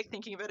just like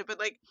thinking about it, but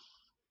like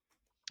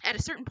at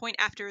a certain point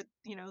after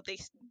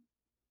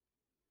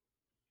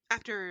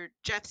after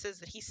Jeff says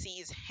that he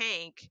sees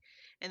Hank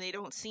and they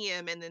don't see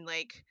him, and then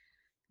like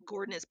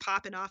Gordon is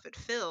popping off at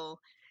Phil,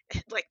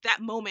 like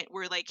that moment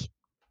where like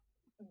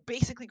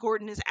basically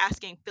Gordon is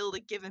asking Phil to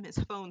give him his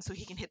phone so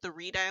he can hit the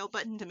redial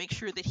button to make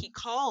sure that he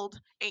called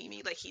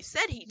Amy like he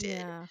said he did.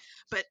 yeah,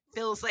 But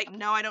Phil's like,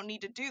 no, I don't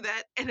need to do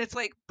that. And it's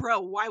like,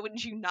 bro, why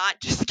wouldn't you not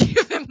just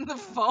give him the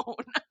phone?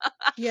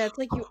 yeah. It's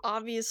like you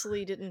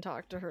obviously didn't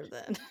talk to her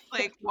then. Yeah,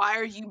 Like, why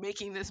are you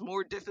making this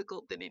more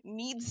difficult than it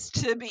needs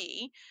to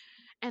be?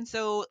 And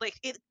so, like,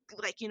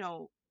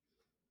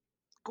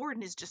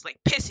 Gordon is just like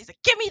pissed. He's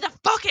like, give me the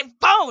fucking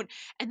phone.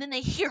 And then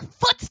they hear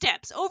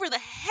footsteps over the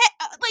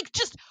head, like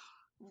just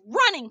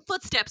running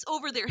footsteps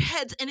over their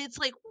heads, and it's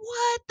like,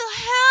 what the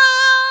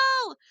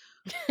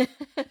hell,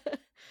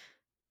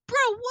 bro,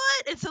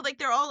 what? And so like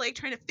they're all like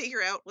trying to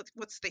figure out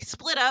what's they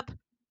split up,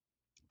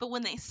 but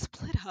when they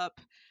split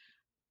up,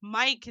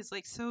 Mike is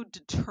like so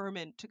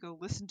determined to go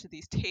listen to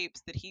these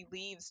tapes that he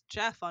leaves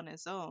Jeff on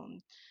his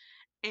own,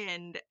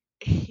 and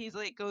he's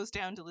like goes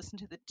down to listen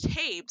to the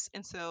tapes,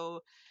 and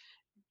so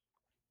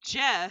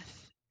Jeff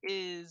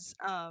is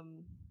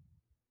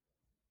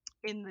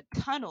in the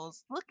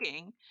tunnels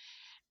looking,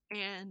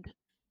 and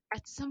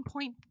at some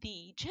point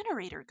the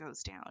generator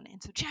goes down,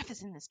 and so Jeff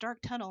is in this dark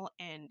tunnel,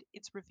 and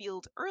it's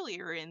revealed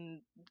earlier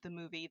in the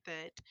movie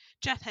that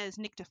Jeff has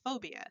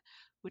nyctophobia,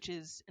 which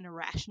is an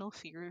irrational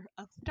fear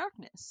of the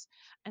darkness.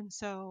 And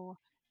so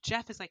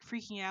Jeff is like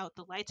freaking out,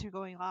 the lights are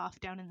going off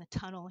down in the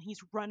tunnel,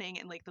 he's running,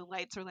 and like the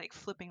lights are like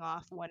flipping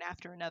off one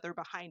after another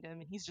behind him,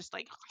 and he's just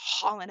like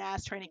hauling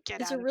ass trying to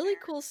get it's out a of really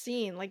there. cool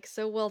scene, like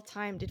so well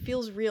timed. It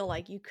feels real,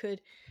 like you could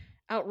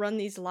outrun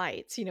these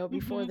lights,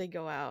 before Hmm. they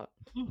go out.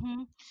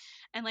 Hmm.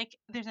 And like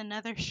there's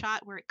another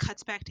shot where it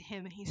cuts back to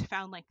him, and he's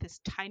found like this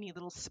tiny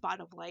little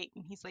spot of light,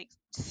 and he's like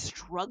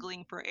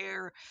struggling for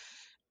air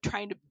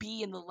trying to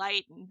be in the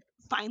light, and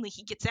finally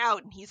he gets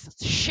out, and he's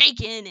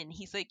shaken, and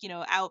he's like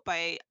out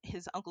by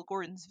his uncle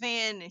Gordon's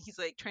van, and he's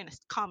like trying to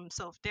calm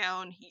himself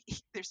down.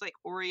 There's like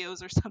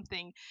Oreos or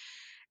something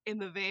in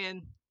the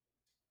van,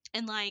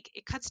 and like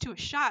it cuts to a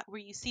shot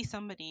where you see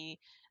somebody,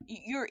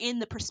 you're in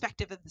the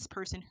perspective of this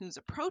person who's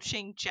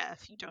approaching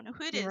Jeff, you don't know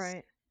who it is,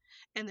 Right.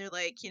 and they're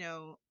like,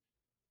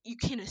 you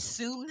can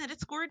assume that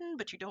it's Gordon,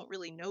 but you don't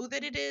really know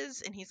that it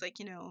is. And he's like,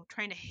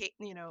 trying to hit,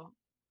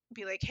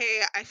 be like,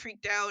 hey, I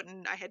freaked out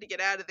and I had to get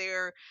out of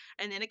there.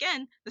 And then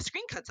again, the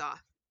screen cuts off,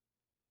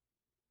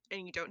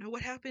 and you don't know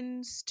what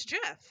happens to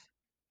Jeff.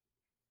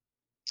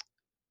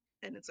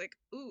 And it's like,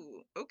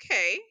 ooh,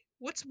 okay,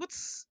 what's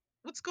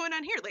going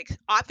on here? Like,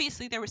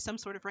 obviously there was some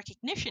sort of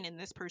recognition in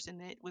this person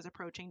that was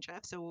approaching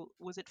Jeff. So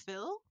was it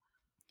Phil?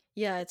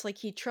 Yeah, it's like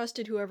he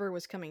trusted whoever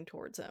was coming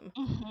towards him.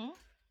 Mm-hmm.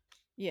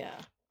 Yeah.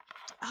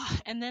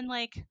 And then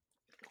like,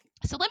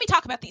 so let me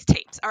talk about these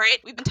tapes. All right,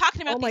 we've been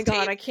talking Oh about my these god,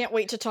 tapes. I can't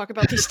wait to talk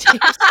about these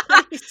tapes,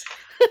 please.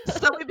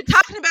 So we've been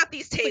talking about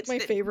these It's like tapes my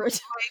that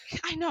favorite.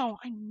 like I know.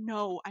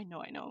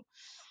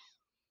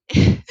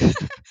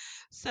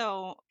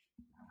 So,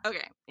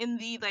 okay, in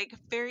the like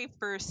very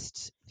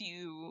first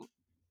few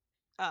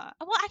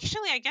well,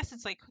 actually, I guess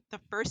it's like the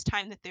first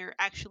time that they're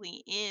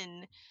actually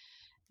in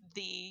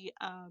the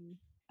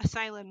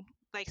asylum,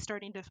 like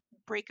starting to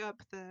break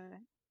up the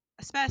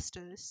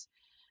asbestos.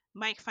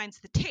 Mike finds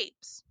the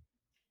tapes,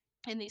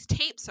 and these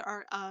tapes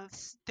are of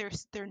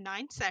they're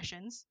 9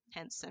 sessions,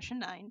 hence session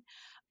 9,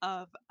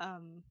 of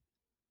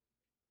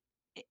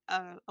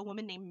a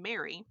woman named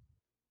Mary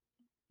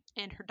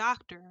and her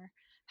doctor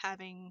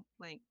having,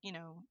 like,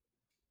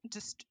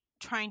 just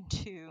trying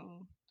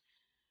to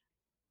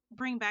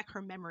bring back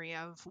her memory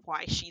of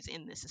why she's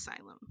in this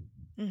asylum,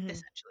 Hmm.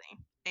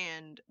 essentially.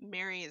 And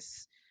Mary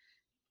is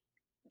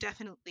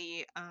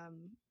definitely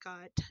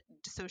got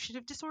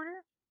dissociative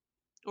disorder,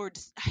 or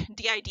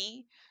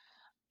DID.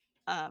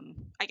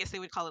 I guess they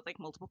would call it like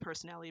multiple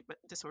personality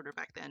disorder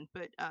back then,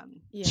 but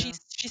Yeah.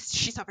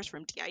 she suffers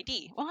from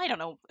DID. Well, I don't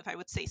know if I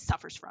would say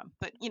suffers from,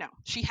 but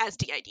she has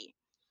DID.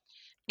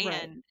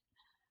 Right. And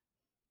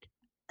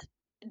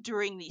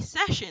during these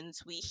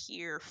sessions, we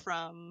hear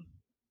from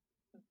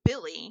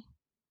Billy,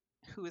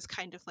 who is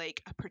kind of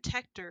like a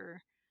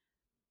protector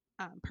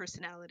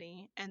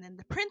personality, and then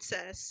the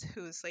princess,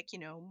 who's like,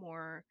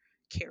 more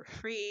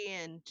carefree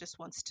and just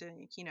wants to,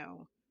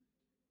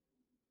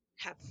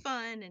 have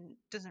fun, and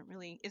isn't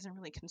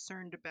really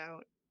concerned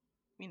about,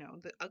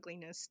 the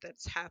ugliness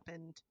that's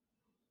happened.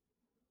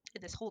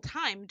 And this whole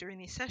time during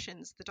these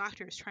sessions, the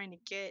doctor is trying to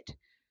get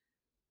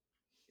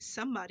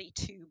somebody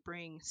to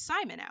bring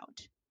Simon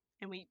out.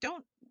 And we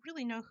don't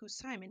really know who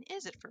Simon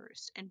is at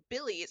first. And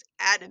Billy is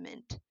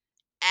adamant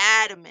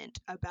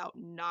about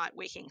not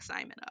waking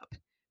Simon up,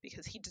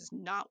 because he does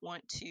not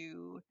want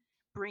to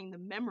bring the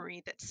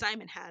memory that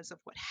Simon has of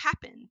what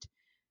happened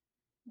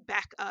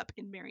back up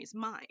in Mary's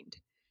mind.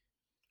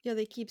 Yeah,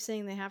 they keep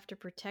saying they have to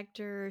protect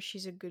her.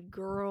 She's a good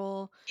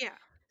girl. Yeah.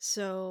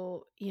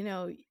 So,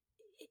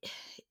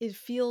 it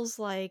feels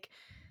like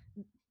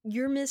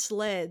you're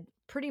misled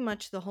pretty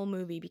much the whole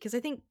movie, because I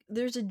think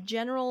there's a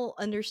general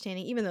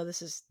understanding, even though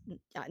this is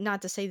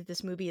not to say that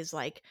this movie is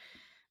like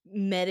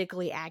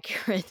medically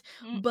accurate,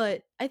 Mm-mm.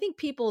 but I think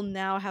people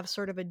now have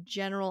sort of a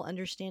general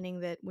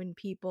understanding that when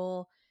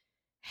people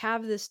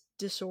have this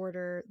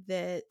disorder,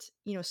 that,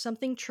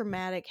 something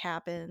traumatic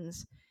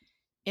happens,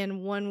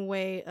 and one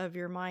way of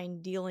your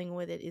mind dealing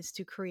with it is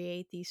to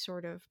create these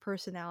sort of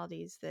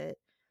personalities that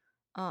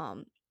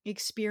um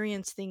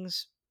experience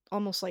things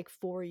almost like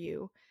for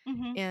you.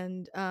 Mm-hmm.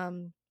 And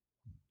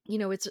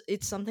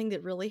it's something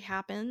that really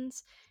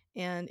happens,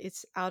 and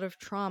it's out of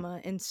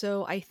trauma. And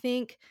so I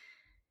think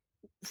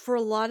for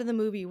a lot of the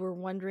movie we're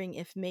wondering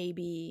if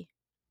maybe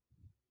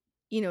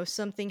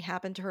something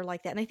happened to her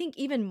like that. And I think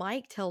even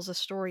Mike tells a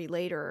story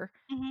later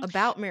Mm-hmm.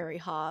 about Mary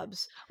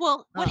Hobbs.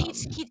 Well, what um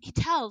he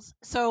tells,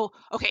 so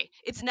okay,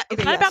 it's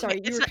okay, not yeah, about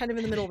sorry, you it's were not. kind of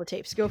in the middle of the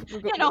tapes. Go,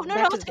 Yeah, no, no,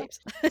 no, back to the it's good. tapes.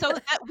 So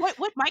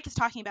what Mike is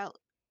talking about,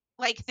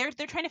 like they're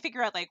trying to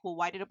figure out, like, well,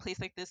 why did a place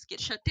like this get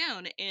shut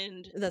down?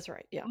 And That's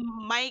right, yeah.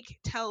 Mike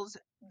tells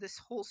this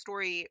whole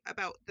story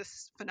about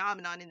this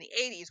phenomenon in the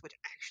 80s, which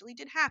actually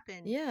did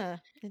happen. Yeah,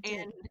 it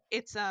did. And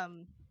it's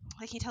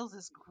like he tells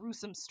this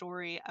gruesome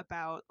story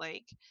about,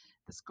 like,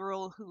 this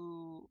girl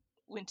who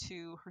went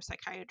to her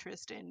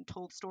psychiatrist and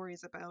told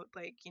stories about,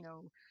 like,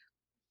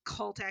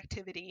 cult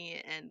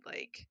activity and,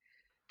 like,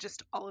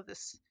 just all of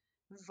this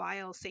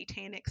vile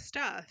satanic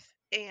stuff.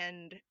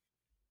 And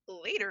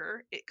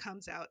later it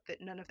comes out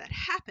that none of that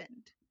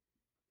happened.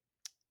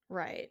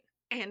 Right.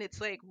 And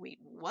it's like, wait,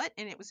 what?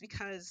 And it was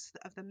because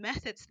of the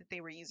methods that they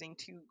were using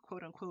to,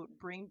 quote unquote,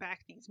 bring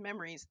back these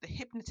memories, the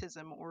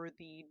hypnotism or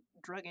the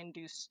drug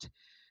induced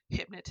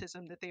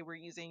hypnotism that they were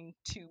using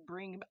to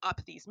bring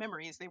up these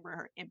memories. They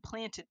were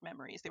implanted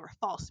memories, they were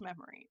false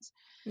memories.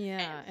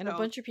 And Yeah, and a so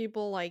bunch of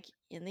people, like,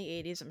 in the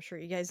 80s, I'm sure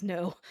you guys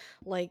know,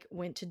 like,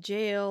 went to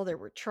jail, there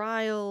were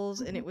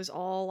trials, and mhm, it was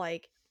all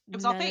like it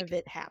was all none of fake.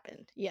 it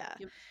happened. Yeah.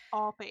 It was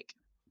all fake.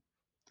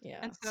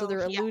 Yeah. And So so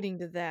they're yeah, alluding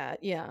to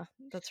that. Yeah,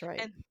 that's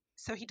right. and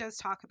so he does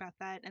talk about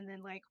that. And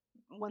then, like,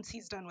 once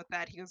he's done with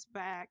that, he goes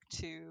back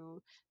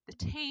to the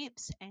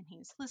tapes and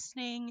he's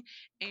listening,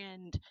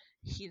 and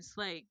he's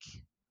like,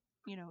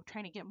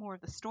 trying to get more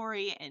of the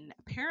story. And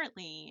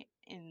apparently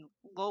in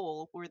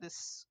Lowell, where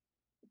this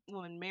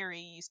woman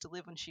Mary used to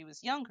live when she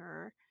was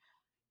younger,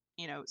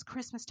 it's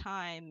Christmas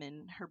time,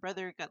 and her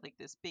brother got like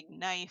this big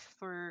knife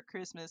for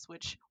Christmas,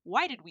 which,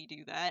 why did we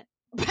do that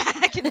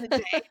back in the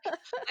day?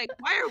 Like,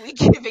 why are we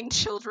giving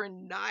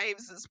children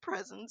knives as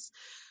presents?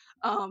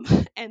 Um,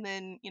 and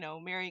then,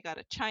 Mary got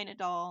a China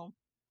doll,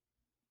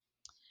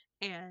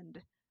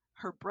 and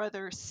her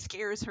brother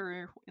scares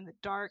her in the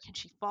dark, and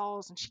she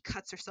falls and she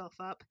cuts herself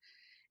up.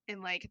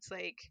 And, like, it's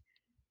like,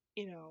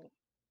 you know,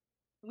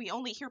 we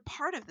only hear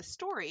part of the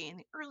story in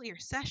the earlier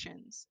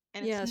sessions,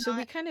 and it's Yeah, so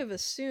we not. kind of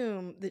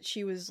assume that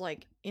she was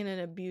like in an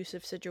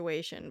abusive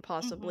situation,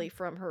 Hmm. possibly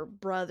from her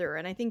brother.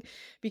 And I think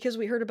because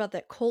we heard about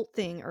that cult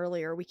thing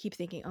earlier, we keep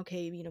thinking,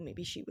 okay,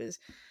 maybe she was,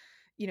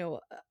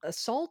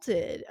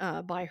 assaulted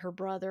by her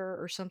brother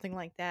or something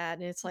like that.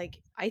 And it's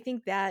like, I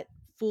think that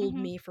fooled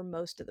Hmm. me for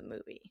most of the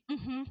movie,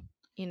 Hmm.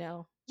 you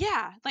know?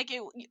 Yeah, like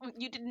you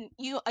didn't,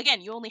 you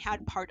again, you only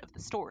had part of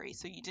the story,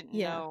 so you didn't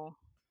Yeah. know.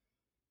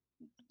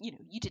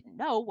 you didn't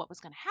know what was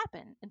going to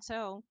happen. And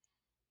so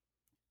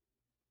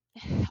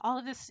all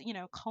of this,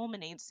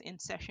 culminates in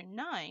session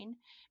 9,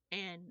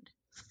 and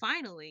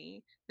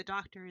finally the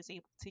doctor is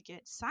able to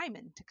get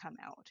Simon to come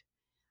out.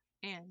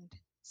 And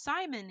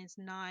Simon is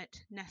not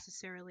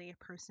necessarily a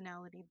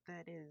personality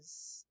that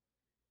is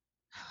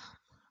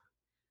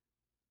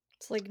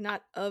It's like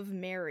not of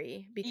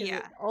Mary because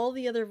yeah, all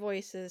the other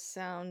voices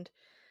sound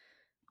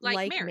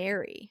like like Mary.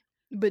 Mary,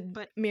 but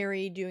But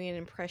Mary doing an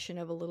impression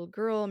of a little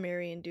girl,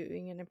 Mary and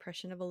doing an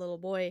impression of a little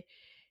boy,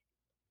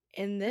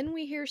 and then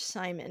we hear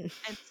Simon.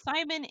 and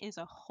Simon is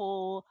a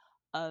whole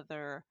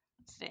other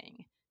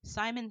thing.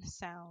 Simon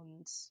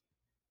sounds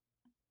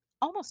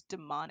almost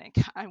demonic,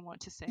 I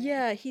want to say.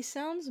 Yeah, he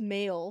sounds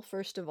male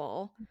first of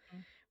all,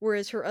 Mhm.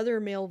 whereas her other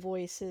male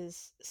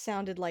voices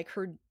sounded like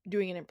her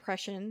doing an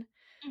impression,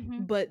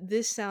 Mhm. but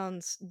this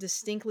sounds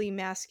distinctly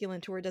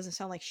masculine to where it doesn't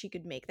sound like she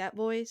could make that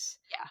voice.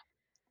 Yeah,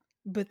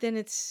 But then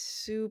it's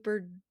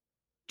super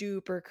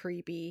duper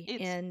creepy, it's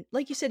and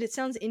like you said, it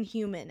sounds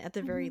inhuman at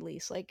the very mhm,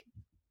 least, like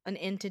an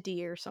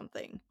entity or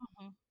something.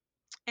 mhm.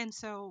 And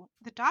so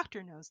the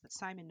doctor knows that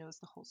Simon knows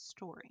the whole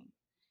story.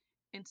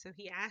 And so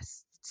he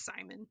asks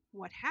Simon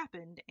what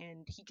happened,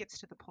 and he gets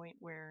to the point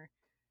where,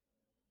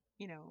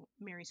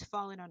 Mary's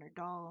fallen on her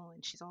doll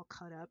and she's all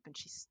cut up and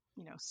she's,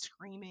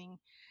 screaming,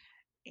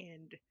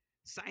 and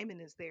Simon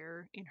is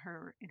there in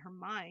her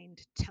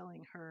mind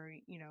telling her,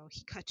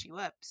 he cut you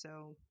up,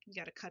 so you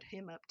got to cut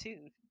him up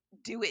too.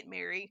 Do it,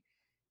 Mary,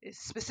 is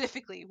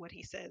specifically what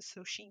he says.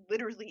 So she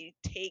literally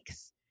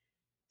takes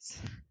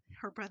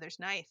her brother's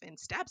knife and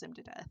stabs him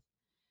to death.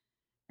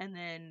 And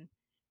then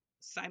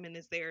Simon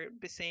is there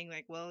saying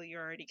like, well, you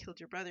already killed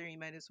your brother, you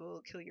might as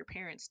well kill your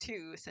parents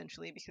too,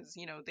 essentially, because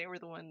they were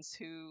the ones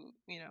who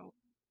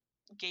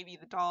gave you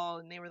the doll,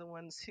 and they were the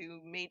ones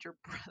who made your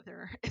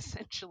brother,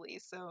 essentially.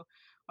 So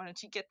why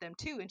don't you get them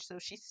too? And so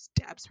she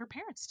stabs her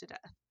parents to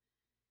death.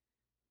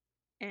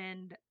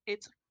 And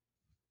it's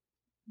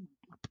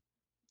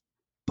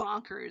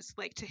bonkers,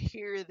 like, to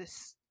hear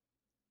this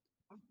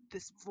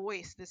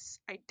voice, this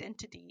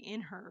identity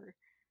in her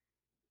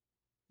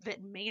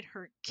that made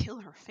her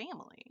kill her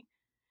family.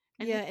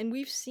 And Yeah, and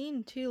we've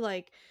seen too,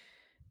 like,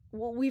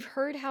 well, we've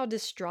heard how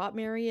distraught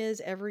Mary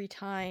is every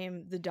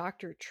time the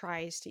doctor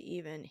tries to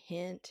even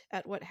hint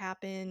at what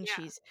happened. yeah,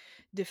 She's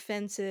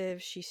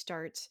defensive, she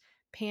starts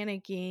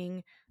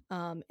panicking,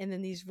 and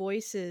then these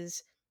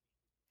voices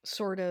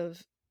sort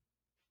of,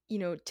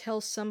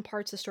 tell some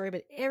parts of the story,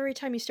 but every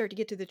time you start to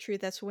get to the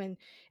truth, that's when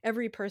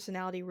every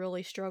personality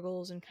really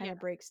struggles and kind yeah, of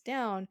breaks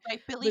down.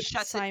 like Billy But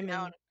shuts it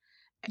down. Simon,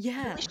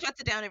 Billy yeah,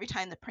 shuts it down every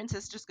time the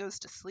princess just goes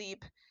to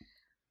sleep.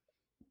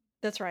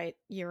 that's right.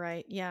 You're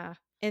right. Yeah.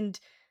 And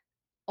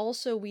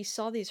also, we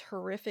saw these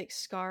horrific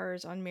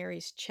scars on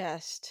Mary's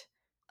chest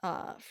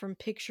from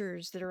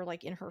pictures that are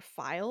like in her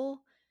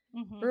file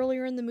Hmm.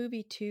 earlier in the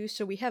movie too.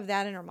 So we have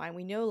that in our mind.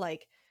 We know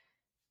like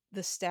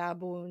the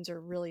stab wounds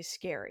are really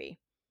scary.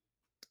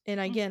 And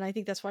again, I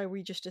think that's why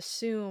we just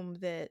assume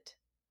that,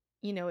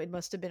 it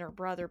must have been her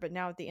brother, but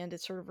now at the end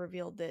it's sort of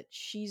revealed that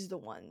she's the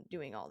one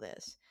doing all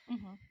this.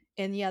 Hmm.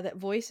 And yeah, that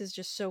voice is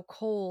just so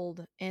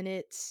cold, and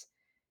it's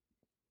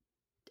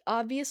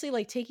obviously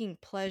like taking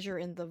pleasure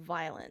in the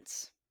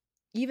violence,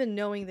 even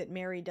knowing that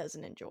Mary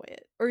doesn't enjoy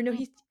it. Or no,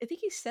 I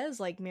think he says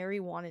like Mary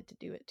wanted to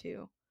do it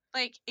too.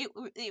 Like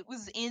it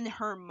was in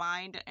her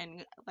mind,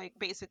 and like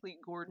basically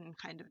Gordon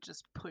kind of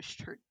just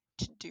pushed her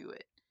to do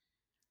it.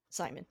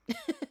 Simon.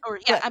 Or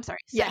yeah, But I'm sorry,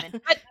 yeah, Simon.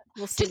 But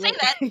we'll to see say later.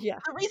 that, Yeah.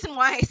 the reason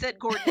why I said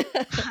Gordon is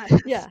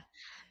because Yeah.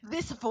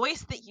 this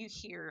voice that you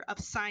hear of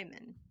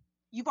Simon,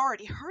 you've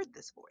already heard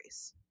this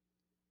voice.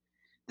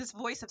 This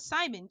voice of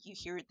Simon you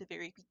hear at the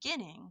very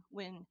beginning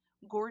when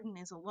Gordon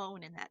is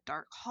alone in that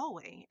dark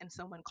hallway and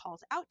someone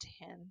calls out to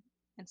him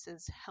and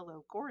says,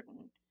 "Hello,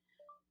 Gordon."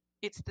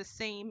 It's the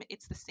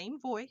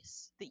same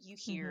voice that you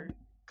Hmm. hear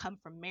come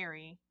from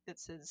Mary that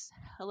says,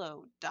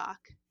 "Hello,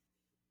 Doc."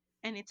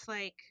 And it's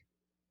like,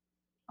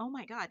 oh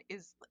my god,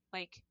 is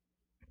like,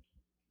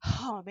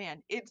 oh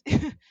man, it's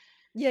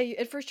Yeah,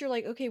 at first you're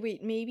like, okay,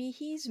 wait, maybe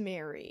he's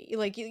Mary.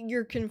 Like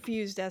you're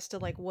confused as to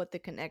like what the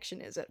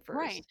connection is at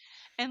right. first.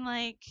 And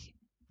like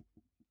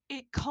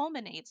it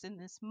culminates in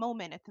this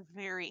moment at the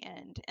very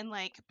end. And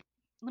like,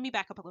 let me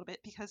back up a little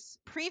bit, because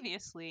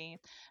previously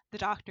the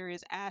doctor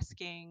is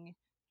asking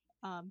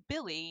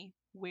Billy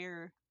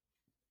where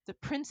the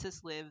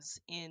princess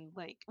lives in,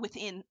 like,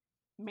 within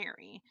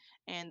Mary,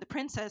 and the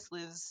princess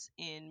lives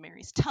in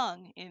Mary's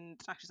tongue. And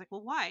the doctor's like,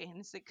 well, why? And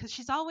it's like, because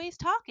she's always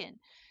talking.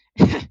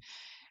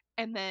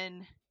 And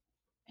then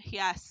he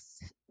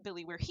asks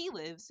Billy where he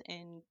lives,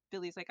 and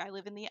Billy's like, I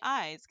live in the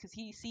eyes because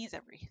he sees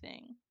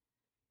everything.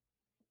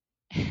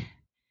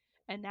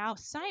 And now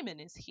Simon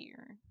is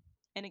here.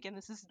 And again,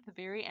 this is the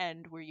very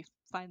end where you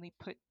finally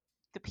put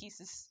the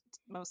pieces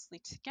mostly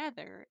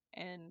together.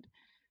 And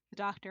the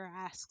doctor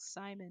asks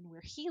Simon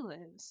where he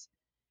lives.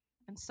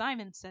 And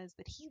Simon says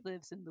that he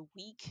lives in the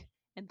weak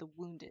and the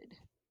wounded.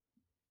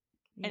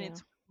 And Yeah.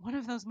 it's one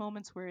of those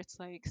moments where it's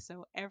like,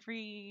 so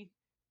every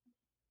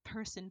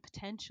person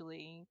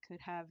potentially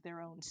could have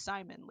their own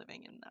Simon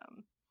living in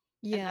them.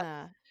 And that's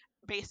Yeah.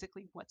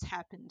 basically what's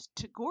happened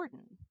to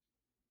Gordon.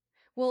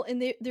 Well,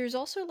 and there's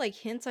also like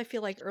hints, I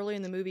feel like earlier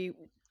in the movie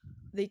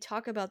they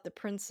talk about the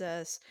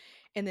princess,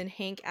 and then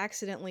Hank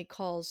accidentally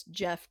calls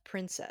Jeff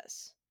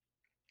princess.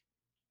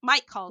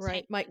 Mike calls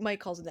Right? Hank Mike princess.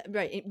 calls it that,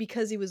 right?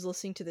 Because he was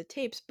listening to the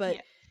tapes. But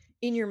Yeah.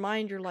 in your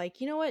mind, you're like,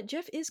 you know what?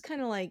 Jeff is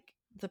kind of like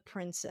the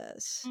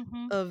princess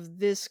Mm-hmm. of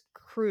this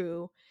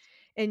crew,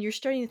 and you're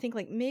starting to think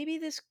like maybe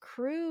this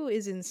crew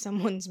is in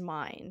someone's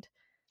mind,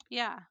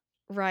 Yeah.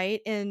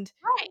 right? And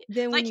Right.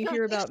 then when Like you you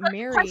hear you about start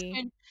to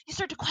Mary, question you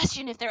start to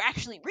question if they're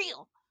actually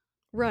real.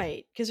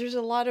 right? Because there's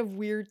a lot of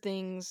weird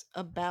things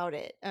about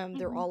it.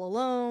 They're Mm-hmm. all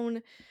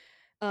alone.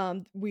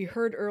 We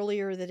heard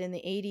earlier that in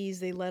the 80s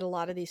they let a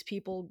lot of these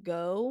people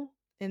go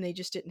and they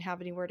just didn't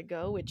have anywhere to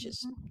go, which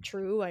is Mm-hmm.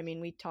 true. I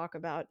mean, we talk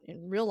about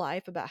in real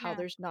life about how Yeah.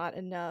 there's not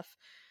enough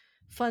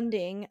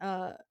funding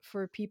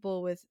for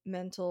people with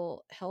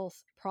mental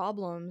health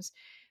problems.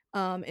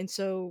 And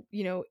so,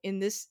 in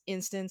this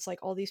instance, like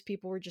all these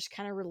people were just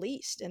kind of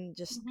released and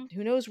just Mm-hmm.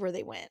 who knows where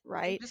they went,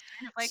 They right? just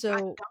kind of like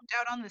got So, dumped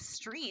out on the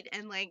street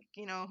and like,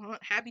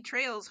 happy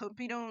trails, hope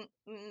you don't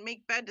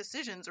make bad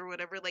decisions or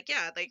whatever. Like,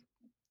 yeah, like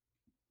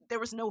there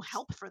was no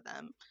help for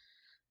them.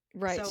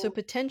 right. So So,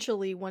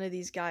 potentially one of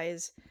these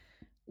guys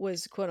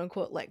was quote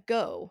unquote let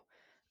go.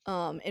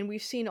 And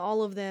we've seen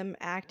all of them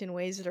act in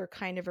ways that are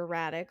kind of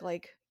erratic,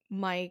 like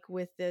Mike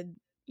with the,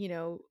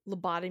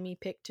 lobotomy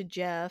pick to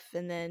Jeff,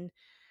 and then,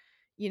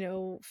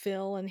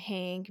 Phil and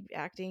Hank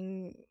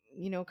acting,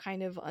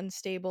 kind of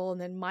unstable,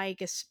 and then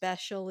Mike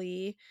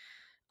especially.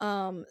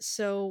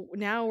 So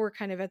now we're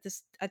kind of at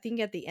this, I think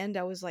at the end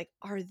I was like,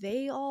 are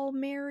they all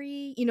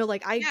Mary?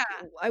 Like yeah,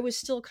 I was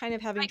still kind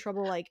of having like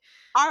trouble like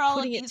are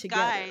all of putting it these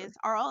guys together.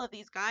 are all of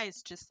these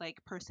guys just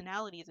like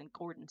personalities in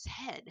Gordon's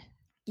head?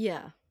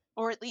 Yeah.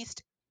 Or at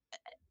least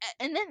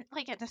and then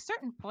like at a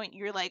certain point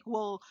you're like,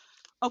 well,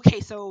 okay,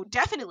 so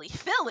definitely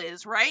Phil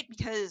is, right?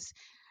 Because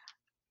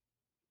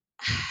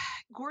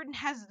Gordon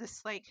has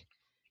this like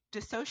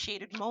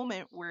dissociated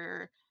moment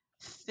where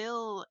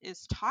Phil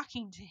is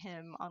talking to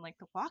him on like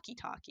the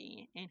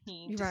walkie-talkie and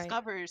he Right.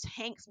 discovers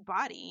Hank's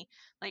body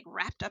like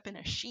wrapped up in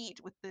a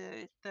sheet with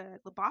the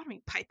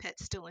lobotomy pipette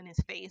still in his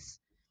face.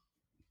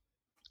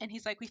 And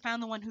he's like, we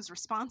found the one who's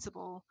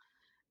responsible.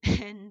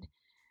 And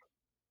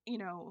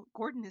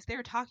Gordon is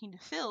there talking to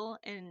Phil,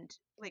 and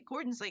like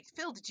Gordon's like,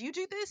 Phil, did you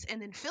do this?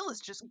 And then Phil is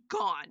just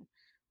gone.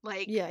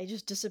 Like Yeah, he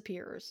just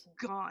disappears.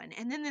 gone.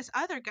 And then this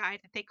other guy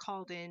that they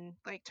called in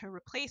like to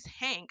replace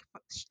Hank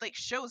like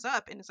shows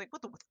up and is like,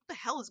 what the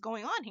hell is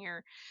going on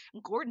here?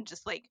 And Gordon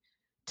just like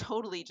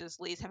totally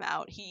just lays him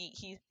out.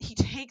 He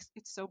takes,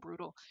 it's so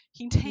brutal.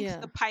 He takes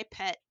Yeah. the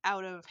pipette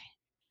out of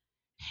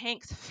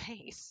Hank's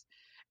face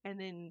and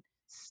then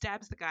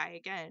stabs the guy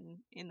again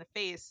in the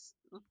face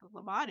with the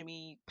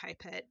lobotomy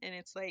pipette, and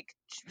it's like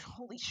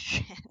holy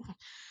shit.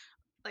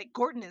 Like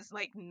Gordon is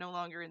like no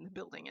longer in the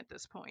building at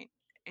this point.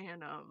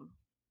 And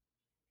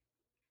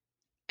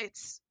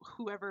it's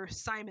whoever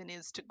Simon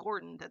is to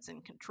Gordon that's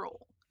in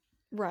control.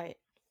 Right.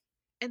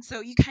 And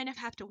so you kind of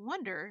have to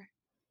wonder,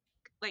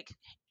 like,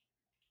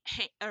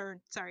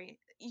 or sorry,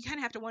 you kind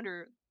of have to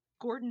wonder,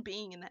 Gordon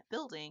being in that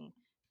building,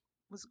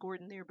 was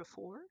Gordon there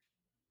before?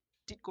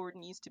 Did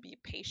Gordon used to be a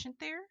patient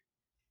there?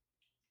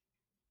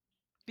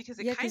 Because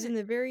it Yeah, because kind of, in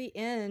the very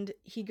end,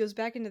 he goes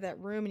back into that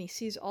room and he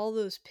sees all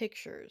those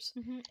pictures.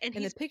 and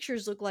And the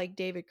pictures look like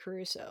David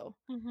Caruso.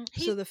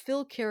 he's So the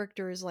Phil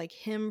character is like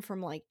him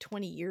from like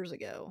 20 years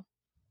ago,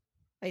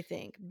 I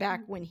think,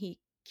 back when he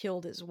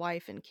killed his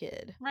wife and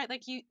kid. right.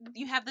 Like you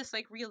have this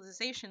like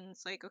realization.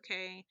 It's like,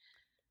 okay,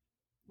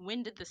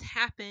 when did this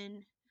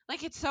happen?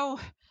 Like it's so,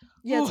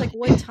 Yeah, it's ooh, like,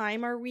 what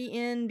time are we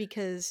in?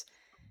 Because,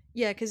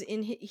 yeah, because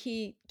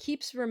he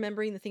keeps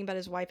remembering the thing about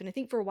his wife. And I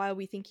think for a while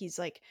we think he's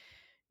like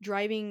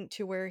driving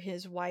to where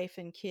his wife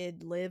and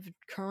kid live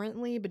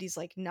currently, but he's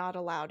like not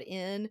allowed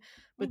in.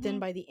 But then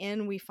hmm by the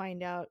end, we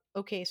find out,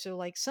 okay, so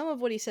like some of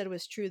what he said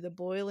was true. The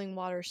boiling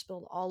water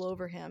spilled all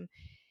over him.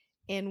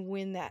 And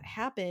when that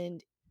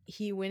happened,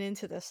 he went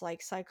into this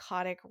like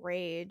psychotic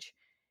rage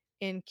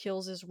and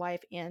kills his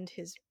wife and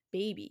his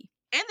baby.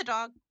 and the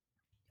dog.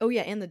 Oh,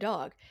 yeah, and the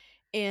dog.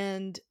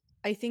 And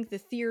I think the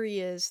theory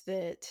is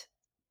that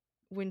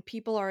when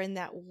people are in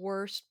that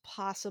worst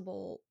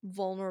possible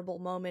vulnerable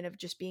moment of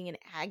just being in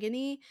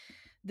agony,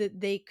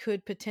 that they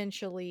could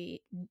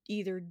potentially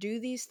either do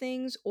these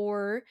things,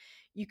 or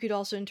you could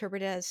also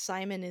interpret it as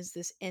Simon is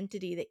this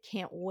entity that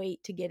can't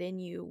wait to get in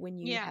you when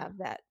you Yeah, have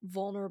that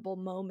vulnerable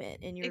moment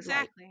and you're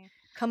like, exactly.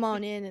 come Be-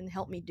 on in and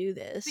help me do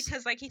this.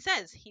 Because like he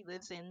says, he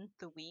lives in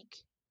the weak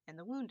and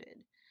the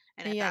wounded,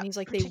 and And at yeah, and that he's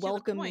like, they particular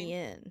welcome point, me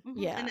in. and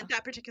Yeah. at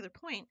that particular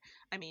point,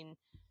 I mean,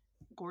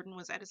 Gordon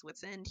was at his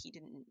wits' end. He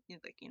didn't,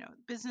 like,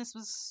 business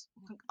was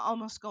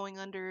almost going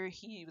under.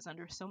 He was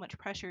under so much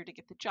pressure to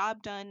get the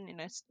job done in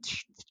a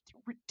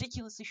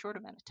ridiculously short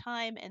amount of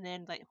time. And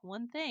then, like,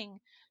 one thing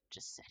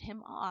just set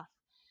him off.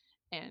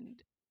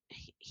 And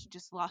he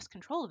just lost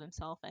control of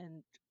himself.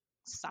 And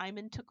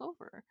Simon took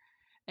over.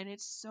 and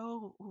it's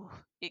so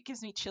it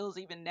gives me chills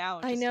even now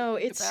I just to know,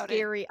 think it's about it.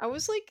 scary. I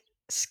was, like,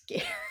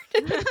 scared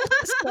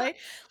last night.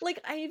 Like,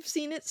 I've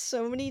seen it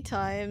so many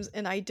times,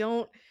 and I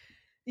don't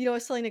I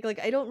was telling Nick, like,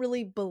 I don't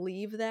really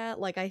believe that.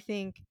 Like, I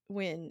think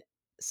when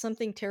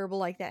something terrible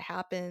like that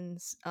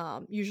happens,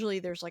 usually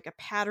there's, like, a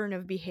pattern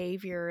of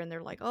behavior, and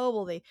they're like, "Oh,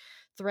 well, they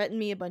threatened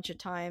me a bunch of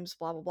times,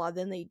 blah, blah, blah,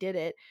 then they did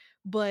it."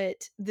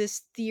 But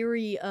this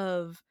theory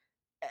of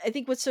I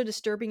think what's so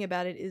disturbing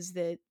about it is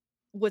that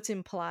what's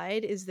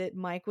implied is that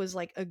Mike was,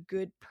 like, a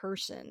good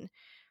person,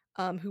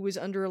 who was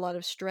under a lot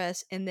of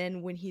stress, and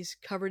then when he's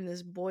covered in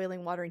this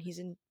boiling water and he's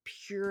in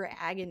pure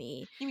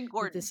agony, You mean that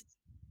Gordon? this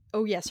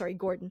oh yeah, sorry,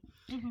 Gordon.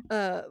 Hmm.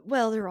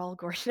 Well, they're all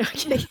Gordon. No, I'm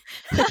kidding.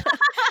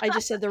 I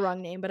just said the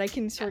wrong name, but I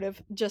can Yeah. sort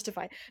of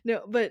justify.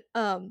 No, but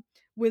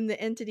when the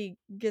entity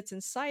gets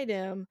inside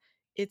him,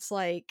 it's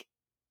like,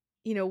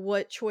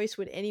 what choice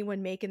would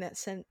anyone make in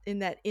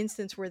that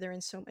instance where they're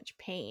in so much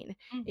pain,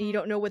 and you Hmm.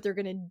 don't know what they're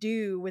gonna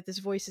do, what this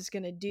voice is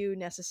gonna do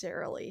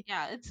necessarily.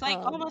 Yeah, it's like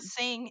almost Um,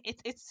 saying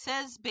it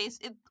says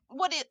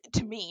what it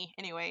to me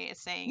anyway is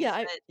saying yeah,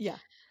 is that yeah.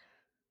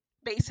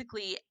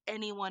 basically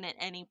anyone at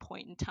any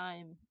point in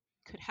time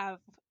could have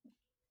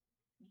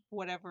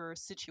whatever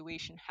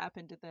situation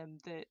happen to them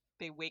that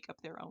they wake up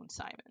their own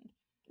Simon.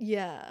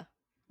 Yeah,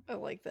 I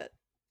like that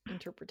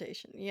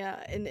interpretation.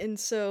 Yeah, and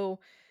so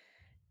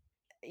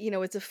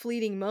it's a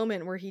fleeting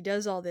moment where he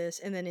does all this,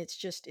 and then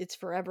it's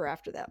forever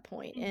after that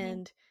point. Hmm.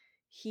 And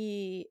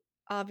he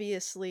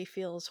obviously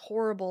feels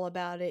horrible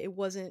about it. It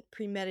wasn't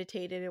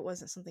premeditated. It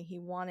wasn't something he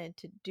wanted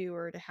to do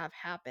or to have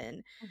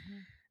happen.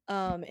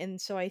 Hmm. And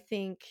so I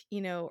think,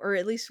 or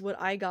at least what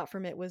I got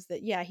from it was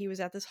that, yeah, he was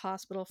at this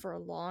hospital for a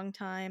long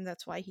time.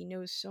 That's why he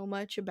knows so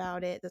much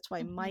about it. That's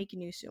why Hmm. Mike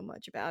knew so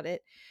much about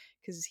it,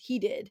 because he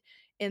did.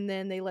 And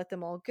then they let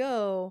them all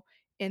go.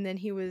 And then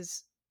he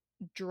was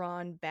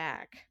drawn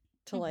back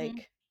to, Hmm.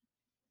 like,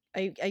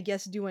 I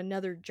guess, do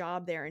another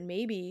job there. And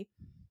maybe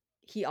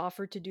he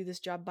offered to do this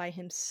job by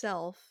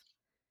himself,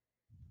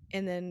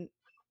 and then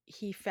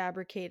he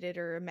fabricated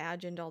or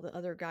imagined all the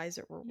other guys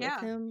that were with Yeah.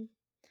 him.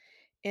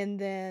 And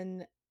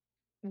then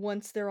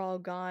once they're all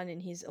gone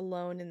and he's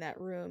alone in that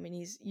room and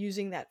he's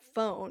using that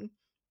phone,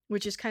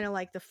 which is kind of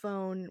like the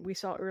phone we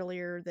saw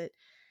earlier that,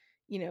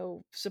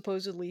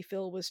 supposedly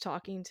Phil was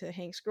talking to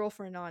Hank's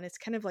girlfriend on. It's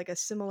kind of like a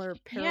similar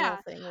parallel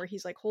Yeah. thing where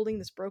he's like holding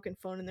this broken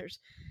phone, and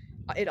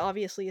it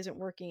obviously isn't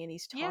working, and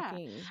he's Yeah.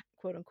 talking,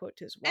 quote unquote,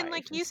 to his And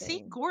like wife and you see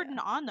saying, Gordon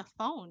yeah, on the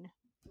phone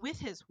with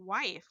his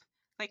wife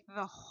like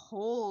the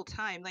whole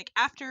time. Like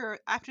after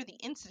the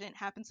incident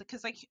happens,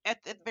 because like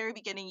at the very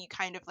beginning you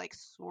kind of like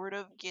sort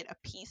of get a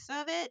piece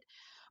of it,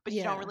 but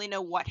you don't yeah. really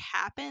know what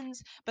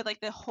happens. But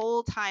like the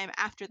whole time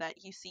after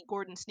that you see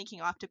Gordon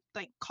sneaking off to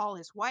like call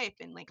his wife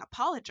and like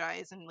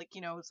apologize, and like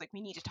it's like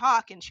we need to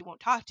talk, and she won't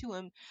talk to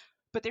him.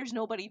 But there's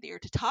nobody there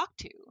to talk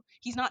to.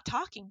 He's not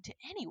talking to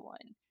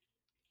anyone.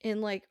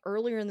 And like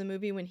earlier in the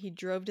movie when he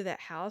drove to that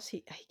house,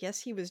 I guess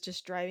he was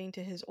just driving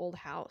to his old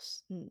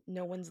house.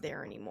 No one's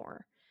there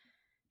anymore.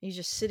 He's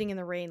just sitting in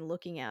the rain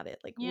looking at it,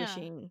 like Yeah.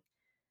 wishing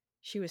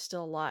she was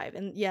still alive.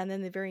 And yeah, and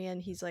then the very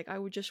end he's like, I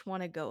would just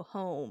want to go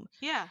home.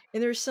 Yeah.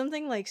 And there's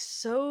something like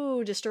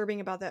so disturbing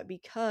about that,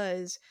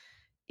 because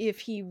if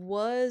he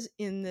was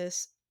in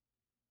this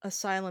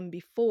asylum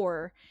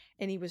before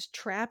and he was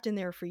trapped in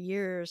there for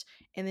years,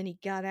 and then he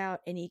got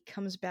out and he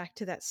comes back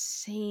to that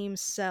same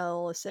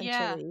cell Yeah.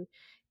 essentially,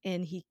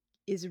 and he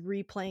is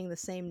replaying the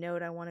same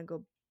note, I want to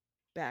go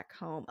back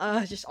home.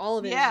 Just all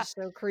of it is Yeah. just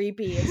so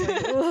creepy. It's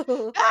like,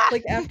 oh, Ah!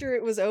 like after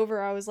it was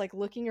over, I was like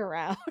looking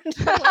around.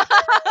 I'm like,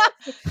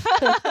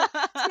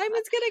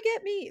 Simon's gonna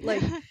get me.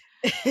 Like,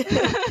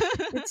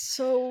 it's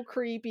so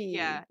creepy.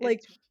 Yeah, Like,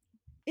 it's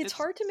it's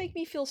hard to make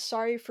me feel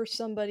sorry for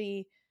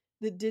somebody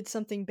that did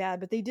something bad,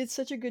 but they did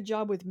such a good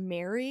job with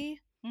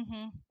Mary,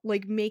 mhm,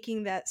 like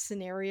making that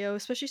scenario,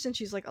 especially since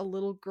she's like a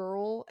little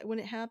girl when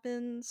it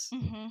happens,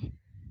 mhm,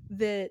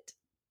 that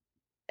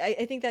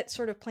I think that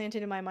sort of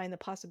planted in my mind the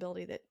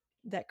possibility that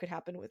that could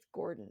happen with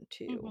Gordon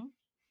too, mhm.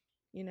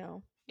 you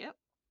know? Yep.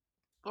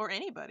 Or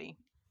anybody.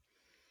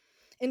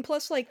 And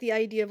plus, like, the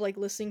idea of like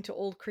listening to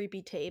old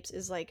creepy tapes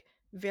is like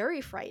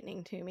very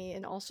frightening to me,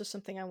 and also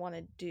something I want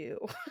to do.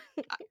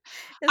 I,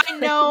 And I I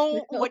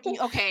know what know you.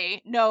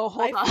 Okay, no, I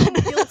hold on.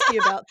 feel guilty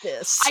about I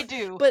this,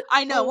 do. but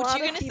I a know what lot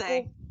you're of gonna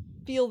say. people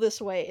feel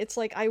this way. It's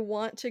like I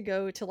want to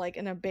go to like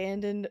an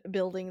abandoned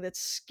building that's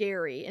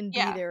scary and be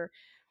Yeah, there,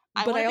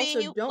 I but want I to also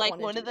be don't like want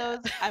to one of do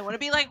those. that. I want to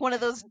be like one of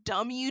those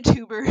dumb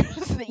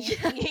YouTubers that you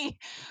Yeah. see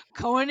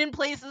going in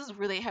places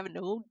where they have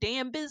no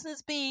damn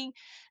business being.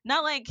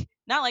 Not like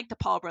the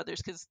Paul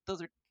brothers, because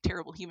those are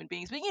terrible human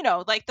beings. But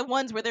like the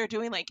ones where they're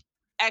doing like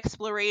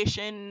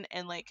exploration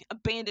and like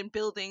abandoned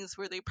buildings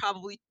where they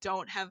probably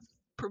don't have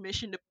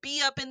permission to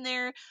be up in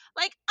there.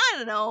 Like I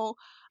don't know.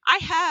 I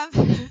have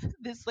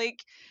this like,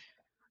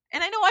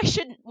 and I know I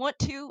shouldn't want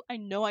to. I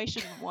know I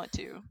shouldn't want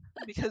to,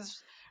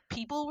 because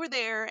people were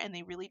there and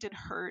they really did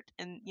hurt,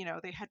 and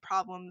they had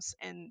problems,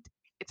 and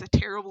it's a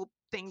terrible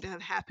thing to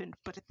have happened,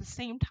 but at the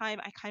same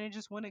time I kind of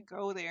just want to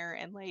go there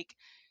and like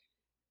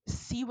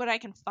see what I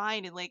can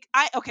find, and like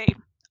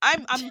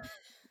I'm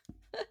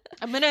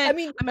I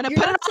mean, I'm gonna you're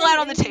put it not all saying out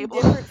on the anything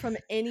table. different from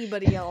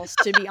anybody else,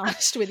 to be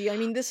honest with you. I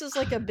mean, this is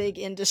like a big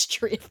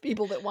industry of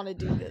people that want to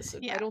do this. So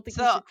I Yeah. don't think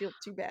you So should feel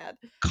too bad.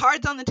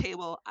 cards on the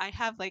table. I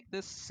have like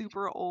this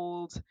super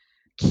old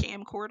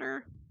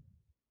camcorder,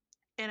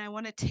 and I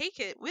want to take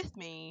it with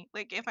me.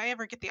 Like if I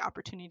ever get the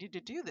opportunity to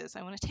do this,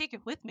 I want to take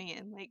it with me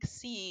and like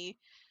see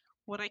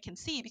what I can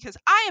see, because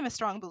I am a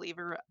strong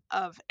believer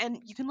of, and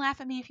you can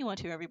laugh at me if you want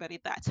to, everybody,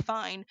 that's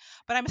fine,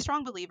 but I'm a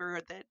strong believer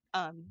that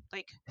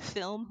like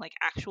film, like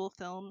actual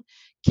film,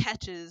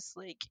 catches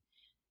like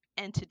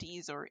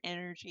entities or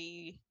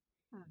energy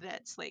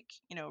that's like,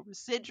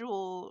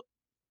 residual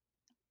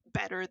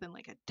better than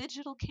like a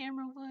digital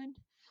camera would.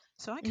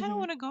 So I kind of Hmm.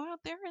 want to go out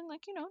there and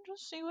like,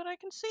 just see what I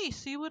can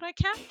see what I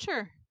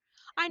capture.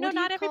 I know What do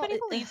you not call everybody it?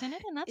 believes in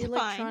it, and that's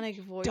fine. Electronic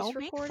voice Don't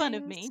make fun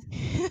of recordings? me.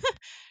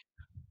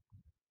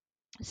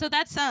 So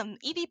that's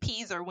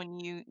EVPs are when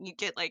you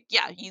get like,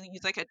 yeah, you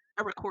use like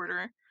a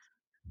recorder.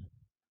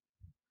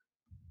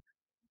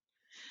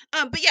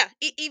 But yeah,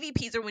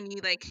 EVPs are when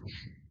you like,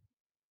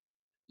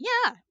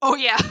 yeah, oh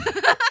yeah.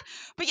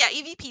 But yeah,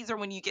 EVPs are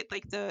when you get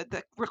like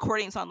the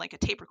recordings on like a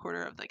tape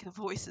recorder of like the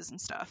voices and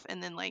stuff,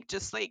 and then like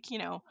just like,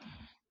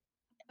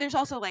 there's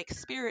also like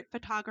spirit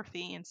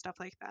photography and stuff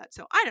like that.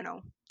 So I don't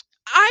know.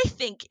 I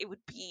think it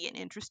would be an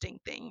interesting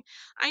thing.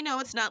 I know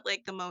it's not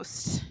like the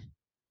most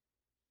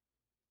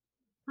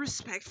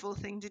respectful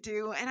thing to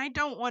do, and I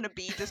don't want to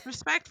be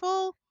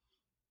disrespectful,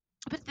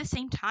 but at the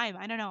same time,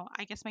 I don't know.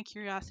 I guess my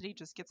curiosity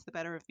just gets the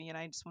better of me, and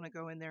I just want to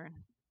go in there and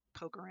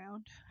poke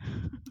around.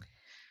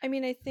 I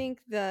mean, I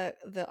think the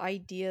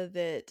idea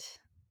that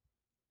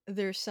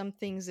there's some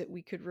things that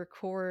we could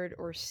record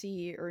or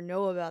see or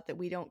know about that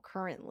we don't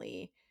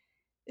currently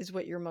is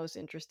what you're most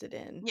interested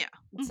in. Yeah.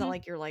 It's not Hmm.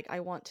 like you're like, I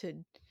want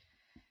to,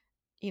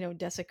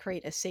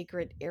 desecrate a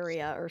sacred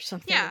area or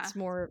something. Yeah. It's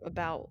more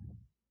about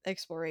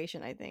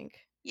exploration, I think.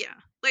 Yeah.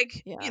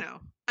 Like, Yeah.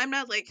 I'm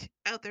not like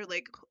out there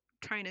like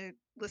trying to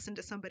listen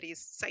to somebody's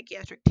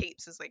psychiatric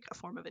tapes as like a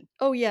form of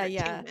Oh yeah,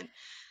 yeah. entertainment.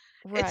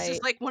 It's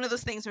just Right. like one of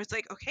those things where it's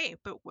like, okay,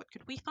 but what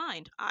could we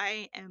find?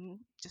 I am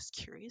just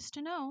curious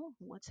to know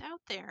what's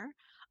out there.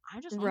 I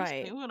just want to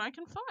see Right. what I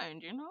can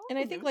find, And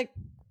I think like,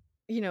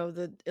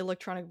 the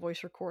electronic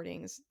voice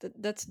recordings,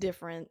 that's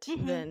different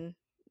Mhm. than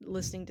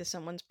listening to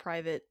someone's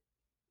private,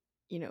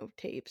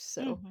 tapes.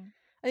 So Mhm.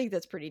 I think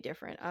that's pretty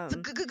different. It's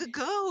a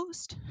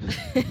ghost.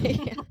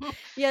 Yeah.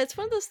 Yeah, it's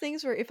one of those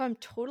things where if I'm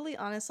totally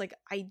honest, like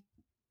I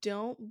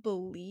don't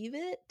believe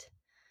it,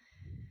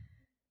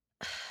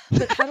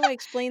 but how do I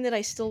explain that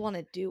I still want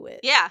to do it?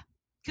 Yeah,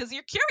 because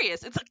you're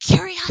curious. It's a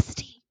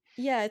curiosity.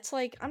 Yeah, it's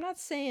like I'm not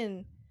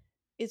saying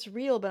it's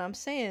real, but I'm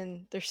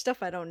saying there's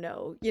stuff I don't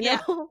know, you Yeah.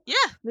 know? Yeah.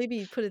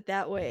 Maybe put it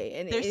that way.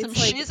 And There's some it's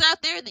like, shiz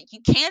out there that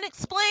you can't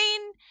explain,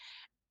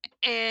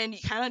 and you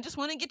kind of just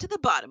want to get to the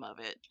bottom of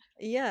it.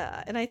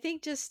 yeah, and I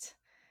think just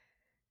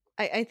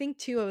I think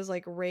too I was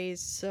like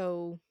raised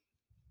so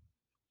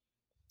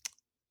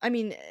I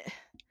mean,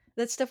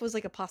 that stuff was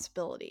like a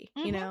possibility,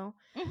 you Mhm. know?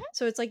 Mhm.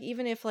 So it's like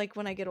even if like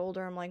when I get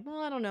older I'm like,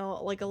 well, I don't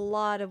know, like a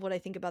lot of what I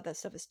think about that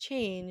stuff has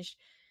changed.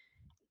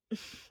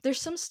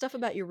 There's some stuff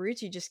about your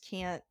roots you just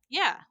can't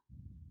Yeah.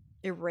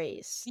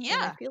 erase.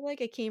 And I Yeah. feel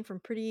like I came from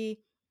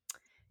pretty,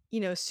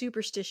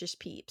 superstitious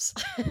peeps.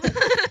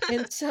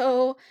 And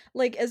so,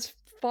 like, as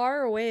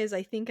far away as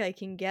I think I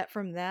can get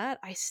from that,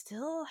 I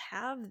still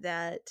have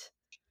that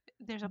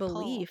There's a pull.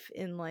 belief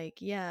in,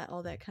 like, yeah,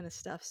 all that kind of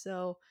stuff.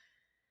 So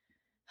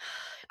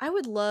I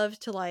would love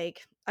to,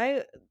 like,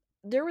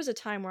 there was a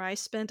time where I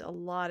spent a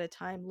lot of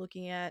time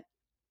looking at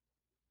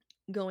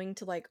going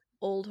to like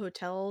old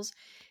hotels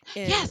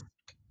and Yes.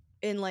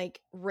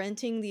 like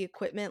renting the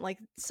equipment. Like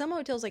some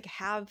hotels like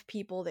have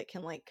people that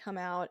can like come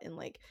out and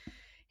like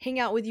hang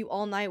out with you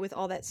all night with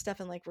all that stuff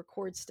and like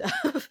record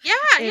stuff. Yeah.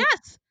 and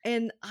Yes.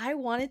 and I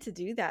wanted to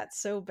do that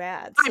so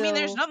bad. I mean,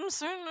 there's So nothing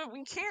certain that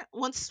we can't.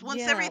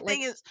 yeah, like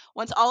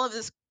Once all of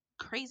this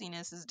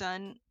craziness is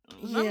done,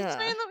 nothing yeah,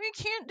 saying that we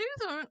can't do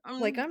that.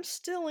 like I'm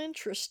still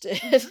interested.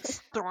 I'm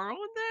just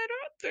throwing that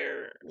out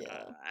there.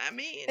 Yeah. I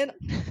mean, And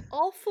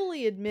I'll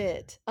fully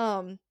admit,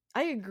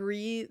 I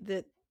agree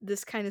that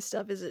this kind of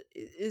stuff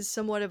is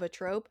somewhat of a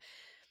trope.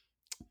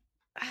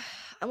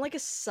 I'm like a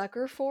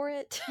sucker for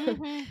it.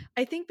 hmm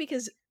I think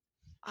because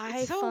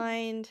it's I so.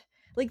 find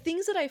like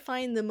things that I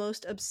find the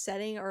most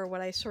upsetting are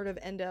what I sort of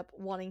end up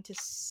wanting to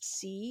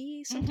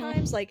see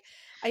sometimes. hmm Like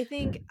I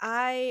think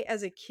I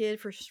as a kid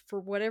for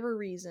whatever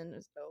reason,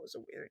 I was a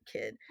weird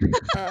kid.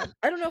 I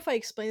don't know if I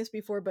explained this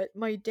before, but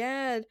my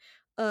dad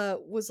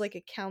was like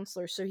a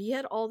counselor, so he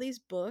had all these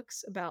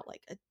books about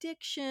like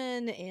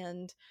addiction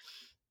and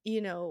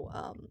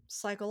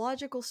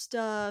psychological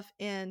stuff.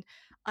 And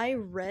I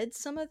read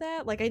some of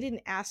that. Like, I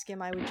didn't ask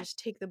him, I would just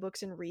take the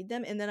books and read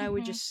them, and then I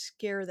would Hmm. just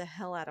scare the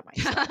hell out of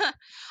myself.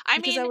 I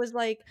Because I mean, was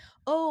like,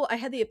 "Oh," I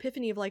had the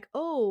epiphany of like,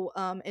 "Oh,"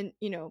 and,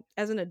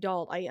 as an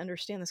adult, I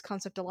understand this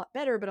concept a lot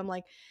better, but I'm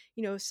like,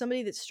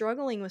 somebody that's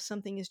struggling with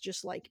something is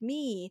just like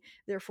me,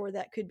 therefore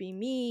that could be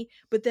me.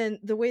 But then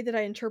the way that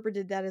I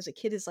interpreted that as a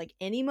kid is like,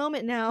 any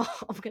moment now,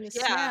 I'm gonna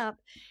yeah. snap,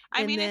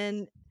 I and mean,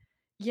 then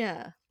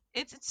yeah.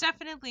 it's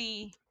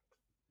definitely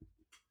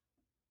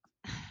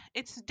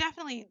it's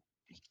definitely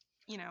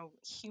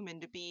human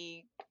to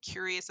be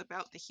curious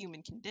about the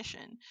human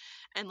condition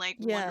and like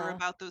wonder Yeah.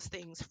 about those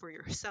things for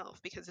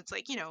yourself, because it's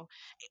like,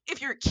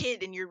 if you're a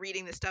kid and you're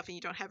reading this stuff and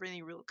you don't have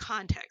any real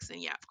context,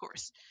 then yeah, of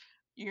course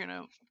you're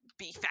gonna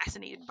be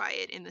fascinated by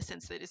it in the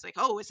sense that it's like,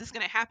 oh, is this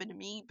gonna happen to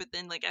me? But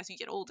then like as you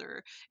get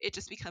older, it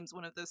just becomes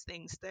one of those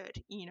things that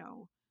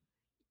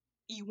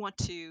you want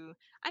to,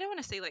 I don't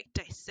want to say like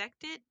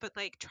dissect it, but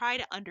like try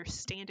to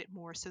understand it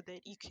more so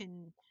that you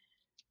can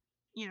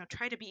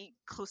try to be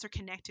closer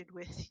connected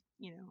with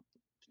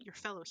your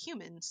fellow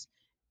humans,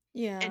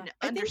 Yeah. and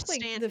I think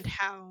like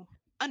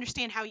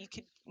understand how you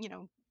could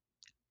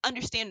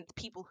understand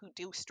people who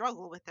do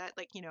struggle with that.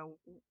 Like,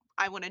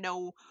 I want to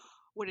know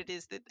what it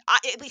is that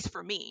at least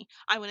for me,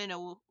 I want to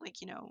know, like,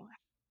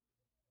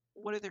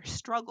 what are their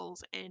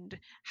struggles, and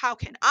how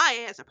can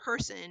I as a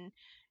person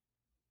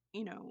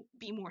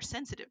be more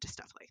sensitive to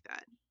stuff like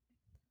that.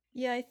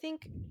 yeah, I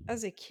think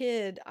as a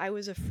kid I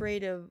was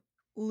afraid of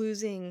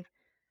losing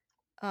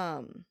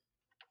um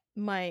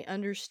my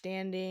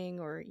understanding,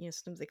 or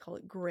sometimes they call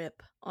it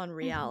grip on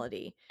Mhm.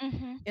 reality.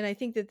 Mhm. And I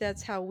think that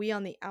that's how we,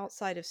 on the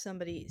outside of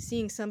somebody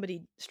seeing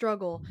somebody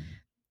struggle,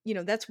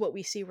 that's what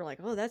we see. We're like,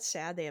 oh, that's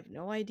sad, they have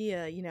no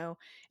idea.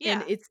 And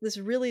Yeah. it's this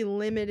really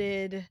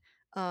limited,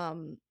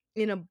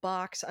 in a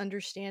box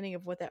understanding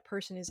of what that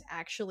person is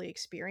actually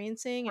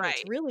experiencing, and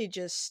it's Right. really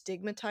just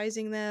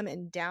stigmatizing them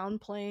and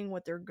downplaying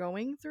what they're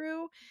going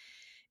through.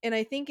 And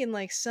I think in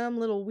like some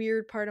little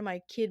weird part of my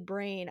kid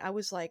brain, I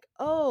was like,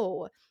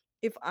 oh,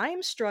 if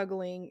I'm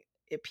struggling,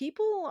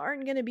 people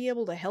aren't going to be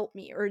able to help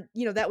me. Or,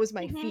 that was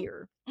my Mhm.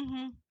 fear.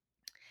 Mhm.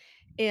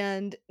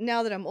 And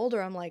now that I'm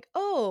older, I'm like,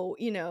 oh,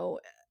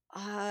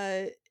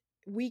 uh,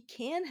 we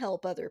can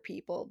help other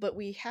people, but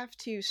we have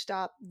to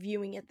stop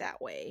viewing it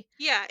that way.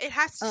 Yeah, it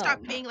has to stop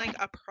Um, being like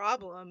a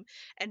problem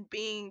and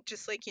being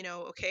just like,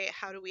 okay,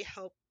 how do we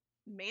help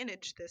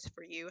manage this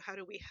for you? How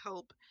do we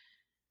help,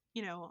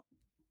 you know,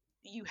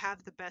 you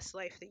have the best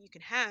life that you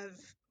can have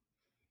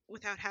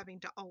without having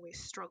to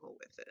always struggle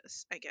with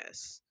this, I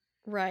guess.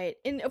 right.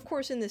 And of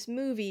course, in this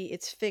movie,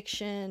 it's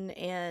fiction,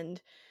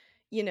 and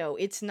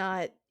it's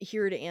not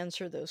here to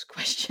answer those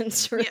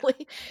questions, Yeah.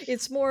 really.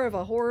 It's more of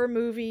a horror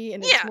movie,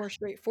 and it's Yeah. more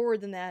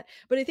straightforward than that.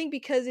 But I think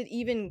because it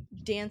even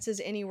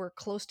dances anywhere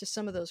close to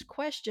some of those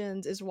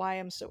questions is why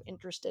I'm so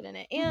interested in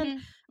it. And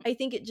Mhm. I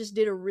think it just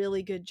did a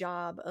really good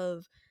job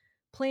of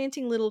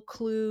planting little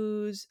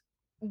clues,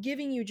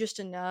 giving you just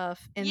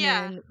enough, and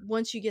Yeah. then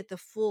once you get the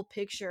full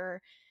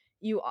picture,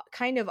 you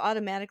kind of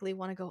automatically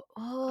want to go,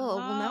 oh,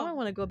 well, now I Oh,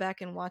 want to go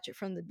back and watch it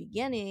from the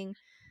beginning,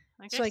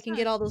 I so I guess can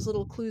get all those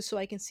little clues, so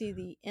I can see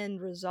the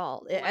end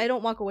result. I like,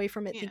 don't walk away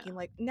from it yeah. thinking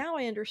like, now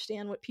I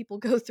understand what people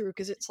go through,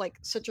 because it's like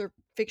such a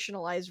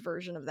fictionalized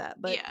version of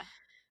that. But Yeah.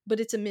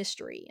 it's a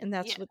mystery, and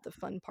Yeah. that's what the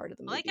fun part of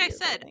the Like movie I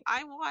is, I said, think.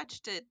 I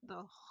watched it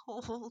the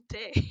whole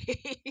day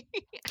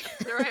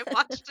after I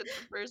watched it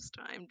the first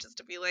time, just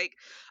to be like,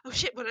 "Oh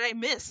shit, what did I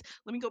miss?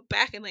 Let me go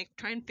back and like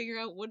try and figure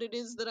out what it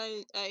is that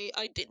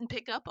I didn't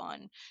pick up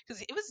on."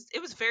 Because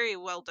it was very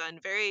well done,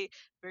 very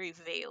very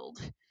veiled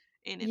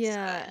in its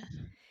Yeah.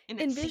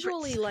 And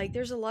visually, secrets. like,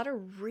 there's a lot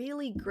of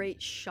really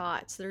great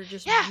shots that are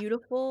just Yeah.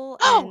 beautiful.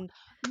 Oh, And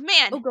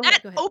man, oh, go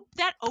ahead, go ahead.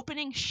 that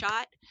opening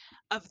shot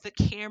of the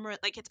camera,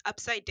 like it's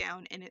upside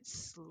down and it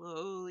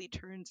slowly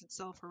turns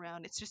itself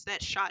around. It's just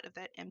that shot of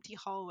that empty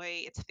hallway.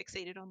 It's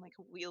fixated on like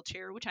a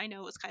wheelchair, which I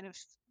know is kind of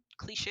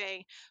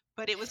cliche,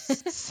 but it was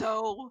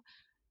so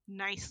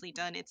nicely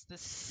done. It's the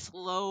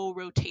slow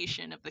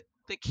rotation of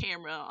the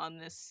camera on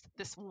this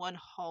one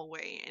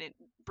hallway, and it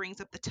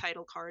brings up the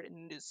title card,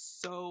 and it is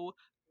so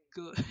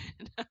good.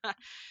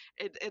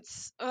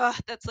 It's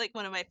that's like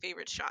one of my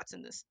favorite shots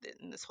in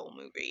this whole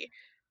movie.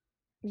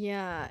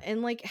 Yeah,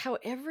 and like how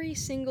every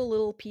single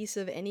little piece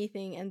of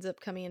anything ends up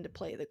coming into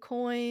play. The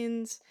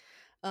coins,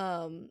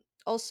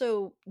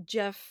 also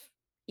Jeff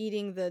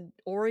eating the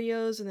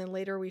Oreos, and then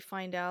later we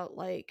find out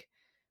like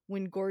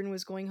when Gordon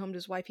was going home to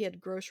his wife, he had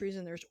groceries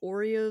and there's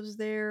Oreos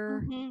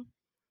there. Hmm.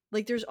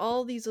 Like there's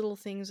all these little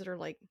things that are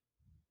like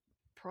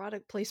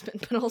product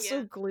placement, but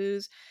also Yeah.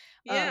 clues,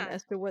 Yeah.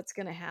 as to what's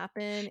gonna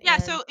happen. Yeah, And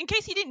so in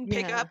case you didn't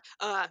pick yeah, up,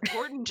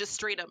 Gordon just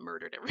straight up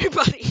murdered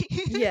everybody.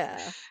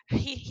 yeah,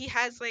 He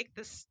has like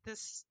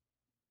this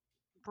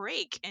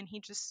break, and he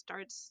just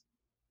starts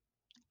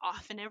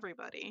offing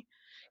everybody.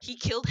 He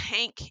killed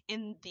Hank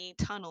in the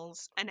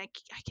tunnels, and I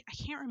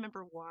can't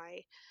remember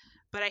why,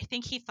 but I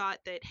think he thought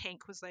that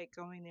Hank was like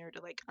going there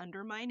to like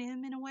undermine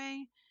him in a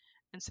way.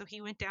 And so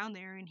he went down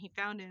there and he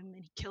found him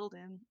and he killed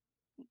him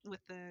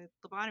with the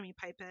lobotomy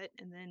pipette,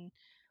 and then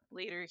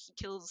later he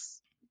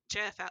kills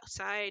Jeff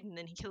outside, and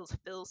then he kills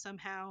Phil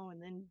somehow,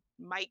 and then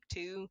Mike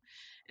too.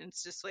 And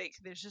it's just like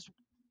there's just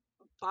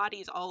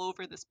bodies all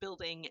over this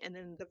building, and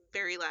then the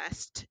very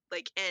last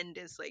like end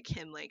is like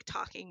him like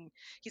talking.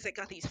 He's like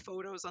got these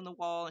photos on the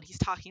wall, and he's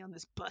talking on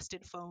this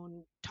busted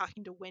phone,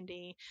 talking to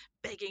Wendy,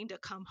 begging to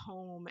come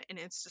home, and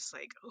it's just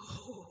like,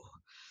 oh,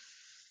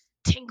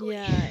 tingly.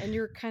 Yeah, and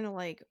you're kind of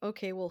like,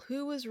 okay, well,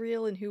 who was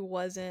real and who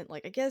wasn't?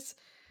 Like, I guess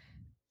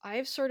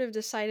I've sort of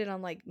decided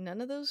on like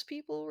none of those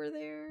people were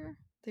there.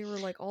 They were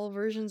like all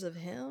versions of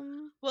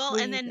him. Well,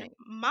 What do and you then think?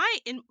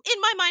 in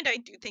my mind, I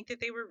do think that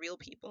they were real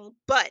people,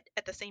 but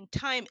at the same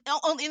time, and the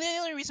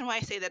only reason why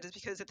I say that is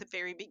because at the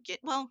very begin,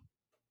 well,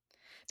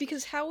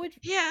 Because how would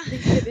yeah, they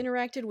have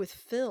interacted with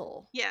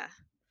Phil? yeah,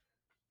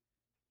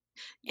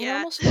 And I yeah,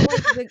 almost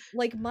felt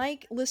like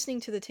Mike listening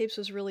to the tapes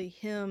was really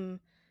him.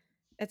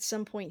 At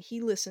some point,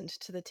 he listened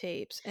to the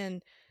tapes,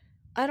 and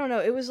I don't know.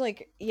 It was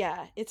like,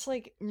 yeah, it's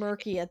like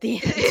murky at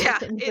the end yeah.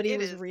 if anybody It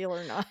was is. real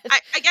or not.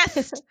 I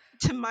guess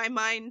to my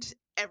mind,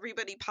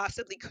 everybody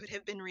possibly could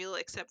have been real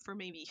except for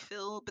maybe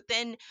Phil. But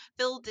then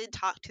Phil did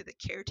talk to the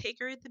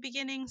caretaker at the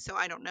beginning, so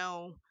I don't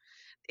know.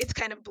 It's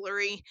kind of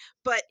blurry.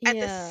 But at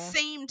the Yeah,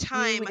 same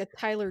maybe it was time, like a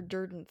Tyler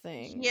Durden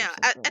thing or yeah,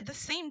 at something. the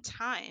same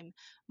time,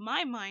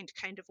 my mind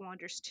kind of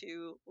wanders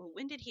to, well,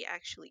 when did he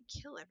actually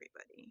kill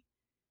everybody?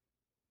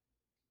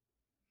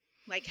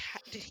 Like,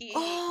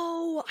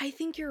 Oh, I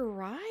think you're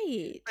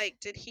right.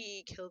 did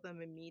he kill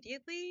them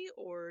immediately,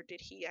 or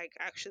did he like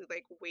actually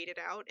like wait it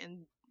out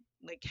and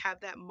like have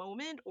that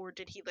moment, or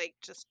did he like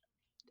just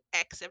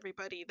X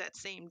everybody that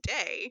same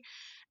day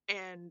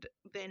and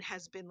then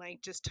has been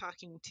like just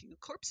talking to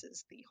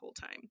corpses the whole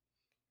time?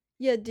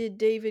 Yeah, did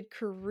David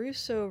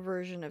Caruso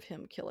version of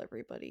him kill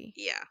everybody?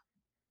 Yeah.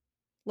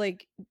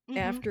 Like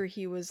Mhm. after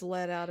he was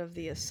let out of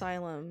the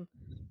asylum,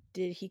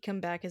 did he come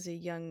back as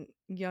a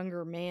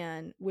younger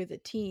man with a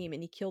team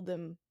and he killed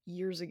them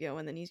years ago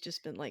and then he's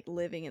just been like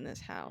living in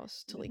this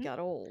house till he Mhm. got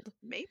old?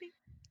 Maybe.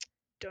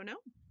 Don't know.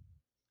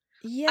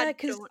 I Yeah,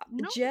 cuz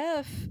don't know.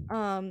 Jeff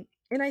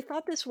and I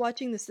thought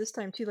this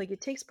time too, like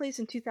it takes place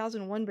in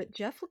 2001, but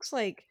Jeff looks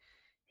like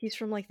he's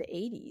from like the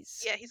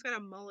 80s. Yeah, he's got a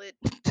mullet.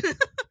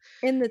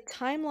 In the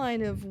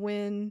timeline of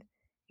when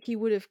he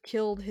would have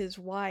killed his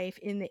wife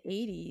in the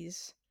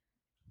 80s.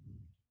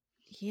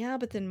 Yeah,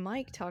 but then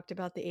Mike talked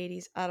about the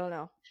 80s. I don't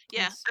know.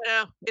 Yeah, I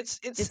know. It's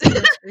It's a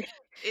mystery.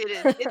 it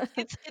is.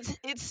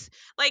 It's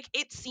like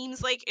it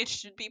seems like it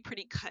should be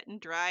pretty cut and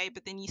dry,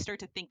 but then you start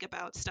to think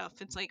about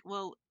stuff. It's like,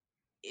 well,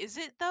 is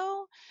it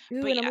though?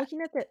 Ooh, But and I'm yeah.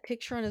 looking at that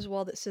picture on his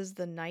wall that says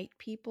the night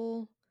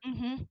people,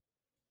 Mhm.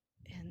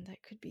 and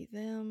that could be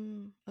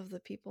them of the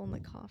people in the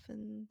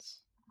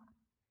coffins.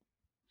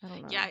 I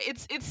don't Yeah, know.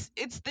 it's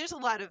there's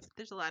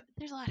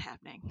a lot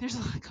happening. There's a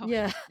lot going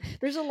Yeah, on.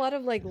 there's a lot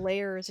of like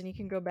layers, and you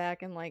can go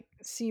back and like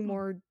see Mm.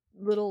 more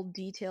little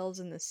details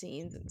in the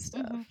scenes and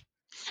Mhm. stuff.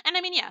 And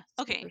I mean, yeah,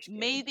 okay, Super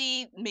scary.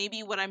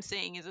 maybe what I'm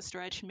saying is a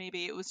stretch.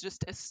 Maybe it was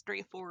just as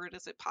straightforward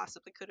as it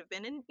possibly could have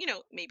been, and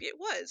maybe it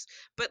was.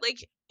 But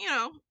like,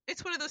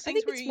 it's one of those I things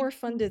think where it's more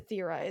fun to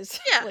theorize.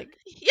 yeah, Like,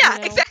 yeah,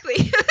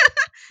 exactly.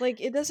 like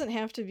it doesn't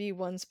have to be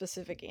one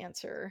specific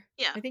answer.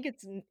 Yeah. I think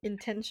it's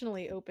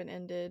intentionally open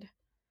ended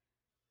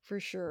for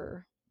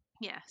sure.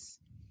 Yes.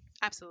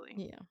 Absolutely.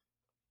 Yeah.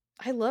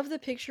 I love the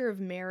picture of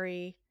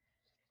Mary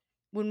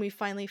when we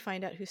finally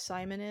find out who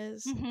Simon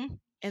is. Mhm.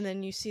 And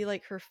then you see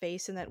like her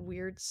face and that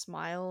weird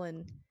smile,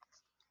 and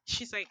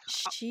She's like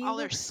she all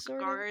her looks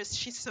sort of. scars.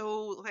 She's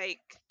so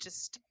like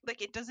just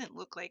like it doesn't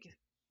look like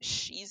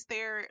she's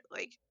there.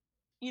 Like,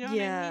 you know what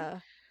I mean? Yeah.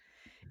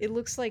 It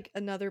looks like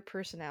another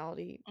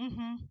personality,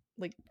 Mhm.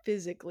 like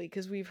physically,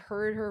 because we've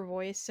heard her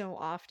voice so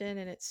often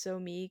and it's so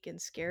meek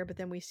and scared, but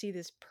then we see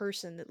this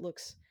person that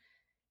looks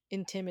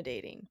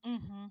intimidating.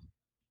 Mhm.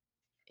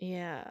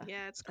 Yeah.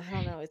 Yeah, it's I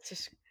don't great. know. It's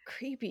just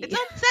It's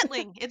creepy.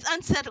 unsettling. It's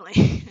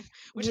unsettling,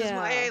 which is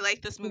why Yeah. I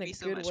like this In a movie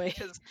so good much way.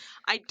 because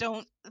I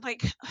don't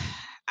like.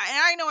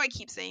 I know I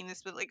keep saying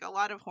this, but like a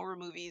lot of horror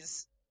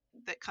movies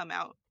that come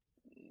out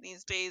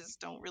these days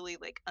don't really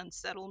like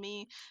unsettle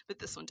me, but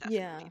this one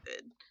Yeah. definitely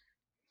did.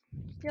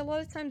 Yeah, a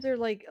lot of times they're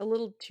like a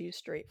little too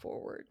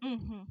straightforward.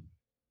 Mhm.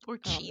 Or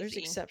There's cheesy.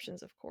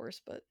 exceptions, of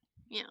course, but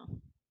Yeah.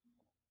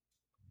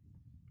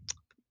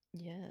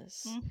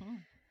 yes.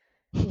 Mhm.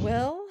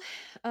 Well,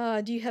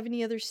 do you have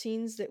any other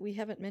scenes that we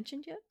haven't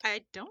mentioned yet?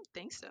 I don't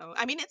think so.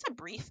 I mean, it's a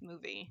brief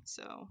movie,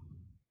 so.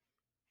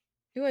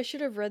 Ooh, I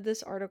should have read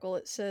this article.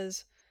 It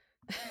says,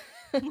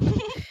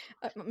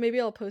 maybe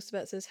I'll post about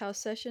it. It says how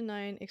Session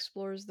 9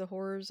 explores the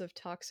horrors of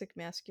toxic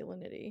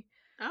masculinity.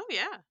 Oh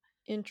yeah.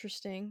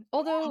 Interesting.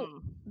 Although Hmm.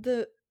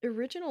 the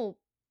original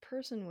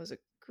person was a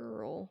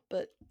girl,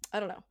 but I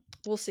don't know.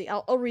 We'll see.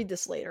 I'll read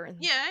this later and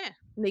Yeah.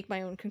 make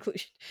my own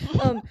conclusion.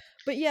 Yeah.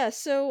 But yeah,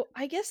 so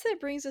I guess that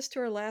brings us to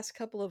our last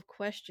couple of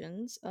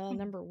questions. Mhm.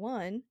 Number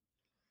one,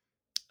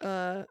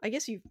 I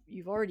guess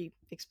you've already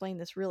explained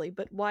this really,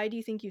 but why do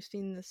you think you've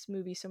seen this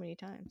movie so many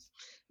times?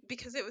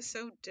 Because it was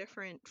so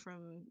different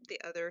from the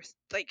other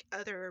like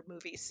other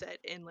movies set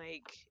in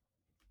like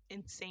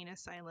insane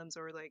asylums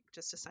or like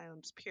just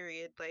asylums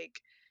period.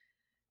 Like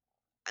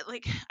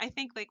like I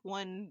think like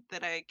one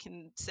that I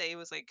can say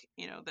was like,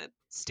 you know, that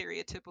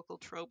stereotypical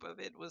trope of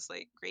it was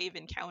like Grave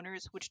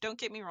Encounters, which don't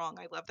get me wrong,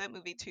 I love that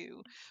movie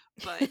too,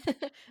 but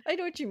I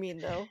know what you mean,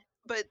 though.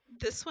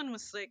 this one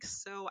was like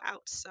so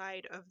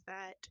outside of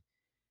that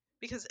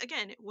because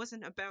again, it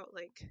wasn't about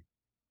like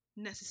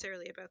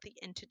necessarily about the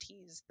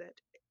entities that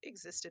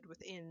existed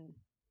within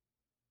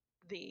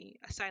the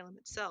asylum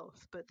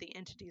itself, but the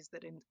entities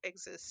that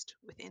exist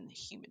within the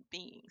human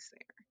beings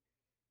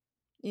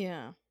there.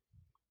 Yeah.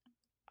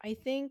 I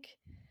think,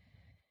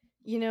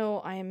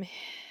 I'm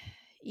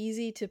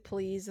easy to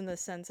please in the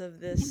sense of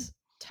this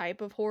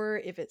type of horror.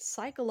 If it's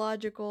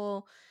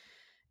psychological,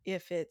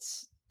 if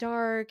it's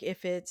dark,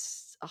 if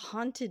it's a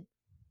haunted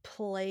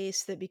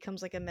place that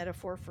becomes like a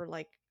metaphor for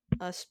like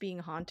us being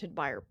haunted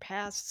by our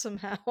past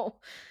somehow,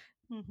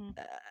 Mm-hmm.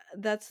 uh,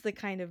 that's the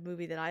kind of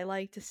movie that I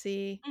like to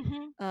see.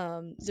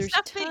 Mm-hmm. There's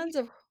Stuff that you tons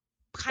of. Oh,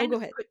 kind go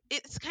of ahead. put,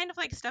 it's kind of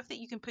like stuff that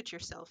you can put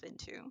yourself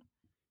into.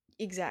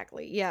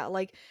 Exactly. Yeah,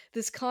 like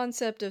this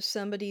concept of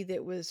somebody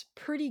that was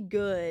pretty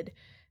good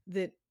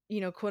that,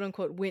 quote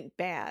unquote went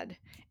bad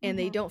and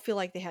they Mm-hmm. don't feel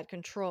like they had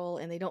control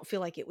and they don't feel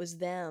like it was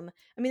them.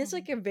 I mean, it's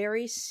Mm-hmm. like a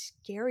very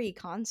scary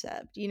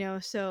concept.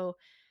 So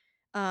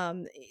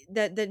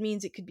that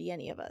means it could be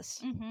any of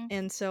us. Mm-hmm.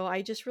 And so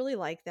I just really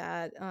like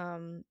that.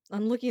 I'm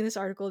looking at this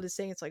article just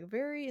saying it's like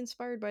very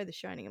inspired by The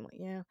Shining. I'm like,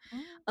 yeah.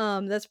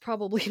 That's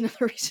probably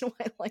another reason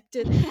why I liked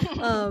it.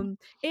 Mm. Um,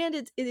 and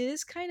it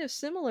is kind of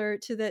similar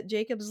to that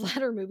Jacob's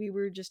Ladder movie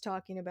we were just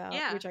talking about,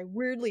 Yeah. which I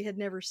weirdly had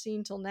never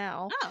seen till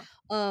now.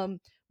 Oh. Um,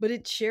 but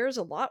it shares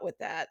a lot with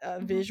that,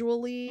 Mm-hmm.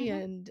 visually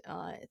Mm-hmm.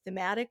 and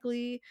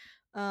thematically.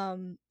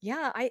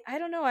 Yeah, I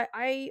don't know.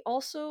 I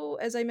also,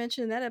 as I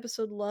mentioned in that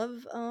episode,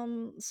 love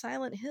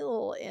Silent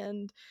Hill,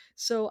 and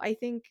so I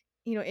think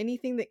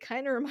anything that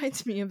kind of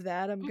reminds me of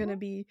that, I'm gonna Mm-hmm.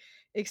 be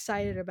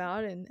excited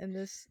about, and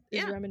this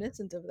is Yeah.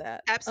 reminiscent of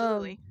that.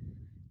 Absolutely.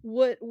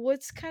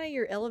 What's kind of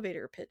your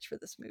elevator pitch for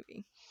this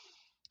movie?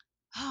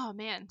 Oh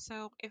man,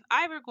 so if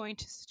I were going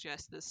to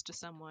suggest this to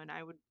someone,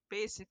 I would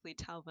basically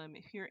tell them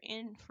if you're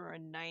in for a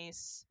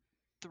nice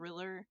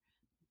thriller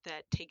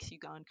that takes you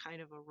on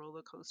kind of a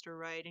roller coaster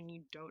ride and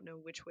you don't know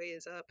which way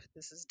is up,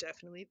 this is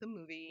definitely the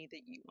movie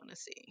that you want to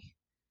see.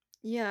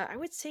 Yeah, I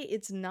would say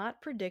it's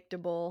not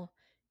predictable.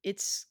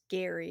 It's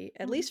scary,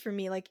 at Hmm. least for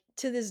me. Like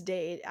to this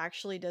day, it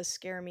actually does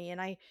scare me,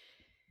 and I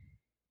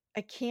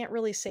can't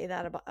really say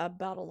that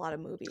about a lot of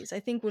movies. I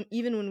think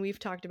even when we've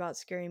talked about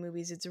scary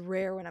movies, it's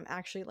rare when I'm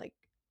actually like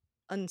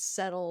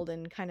unsettled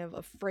and kind of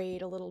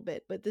afraid a little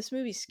bit. But this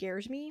movie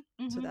scares me,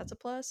 so Hmm. that's a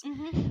plus.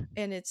 Hmm.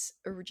 And it's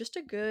just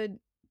a good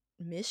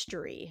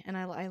mystery, and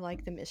I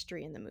like the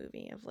mystery in the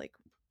movie of like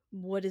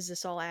what is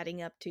this all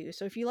adding up to.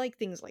 So if you like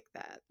things like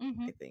that,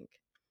 Hmm. I think.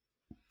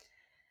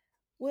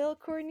 Well,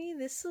 Courtney,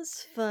 this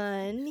was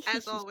fun.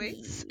 As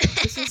always.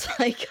 This is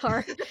like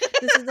our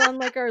this is on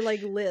like our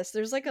like list.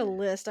 There's like a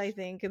list I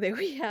think that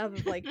we have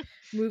of like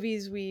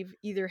movies we've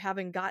either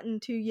haven't gotten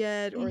to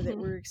yet or that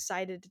Hmm. we're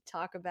excited to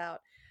talk about.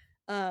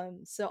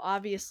 So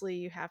obviously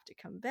you have to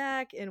come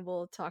back and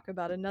we'll talk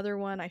about another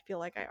one. I feel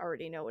like I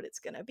already know what it's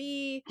gonna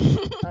be.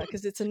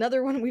 Because it's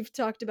another one we've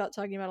talking about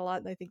a lot,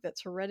 and I think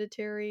that's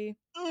Hereditary,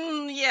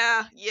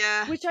 Yeah,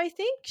 yeah, which I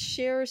think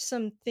shares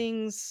some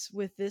things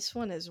with this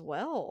one as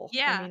well. I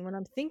yeah, mean, when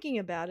I'm thinking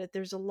about it,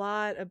 there's a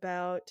lot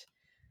about,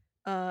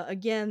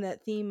 again,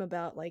 that theme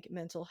about like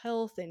mental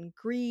health and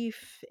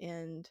grief.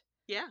 And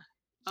yeah.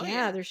 Oh yeah,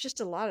 yeah. there's just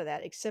a lot of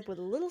that, except with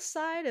a little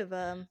side of,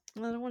 well, I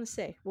don't want to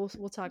say. We'll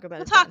talk about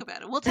We'll it talk then.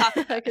 about it. We'll talk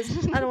about Because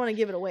I it. don't want to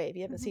give it away if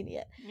you haven't seen it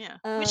yet. Yeah.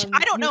 Which I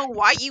don't You know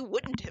why you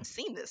wouldn't have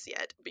seen this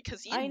yet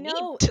because you I need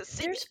know to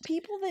see there's it.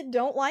 people that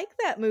don't like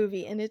that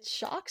movie, and it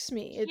shocks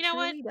me. It You know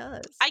what? truly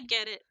does. I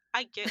get it.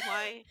 I get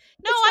why.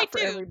 No, It's I not for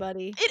do.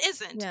 everybody. It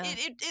isn't. Yeah.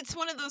 It's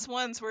one of those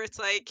ones where it's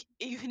like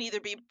you can either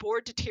be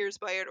bored to tears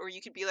by it or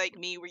you could be like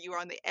me where you are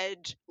on the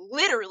edge,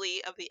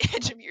 literally of the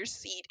edge of your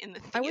seat in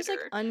the I was like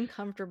theater.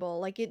 uncomfortable.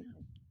 Like it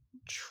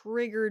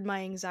triggered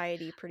my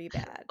anxiety pretty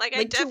bad. Like I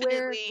Like to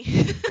where,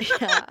 definitely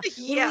yeah,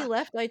 when we yeah.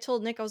 left, I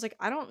told Nick, I was like,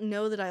 I don't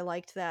know that I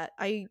liked that.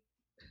 I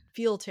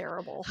feel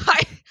terrible.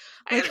 I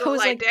I had Like to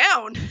lie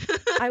down.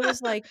 I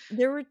was like,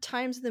 there were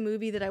times in the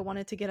movie that I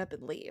wanted to get up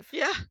and leave.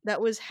 Yeah.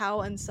 That was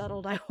how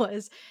unsettled I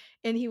was.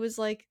 And he was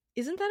like,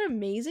 "Isn't that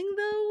amazing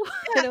though?"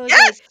 Yeah. And I was like,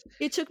 Yes.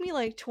 it took me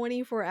like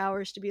 24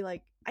 hours to be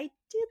like, I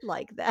did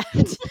like that.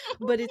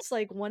 But it's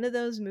like one of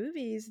those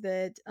movies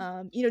that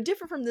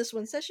different from this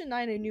one. Session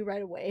 9 I knew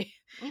right away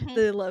Hmm.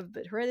 that I loved,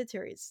 but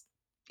Hereditary is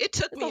It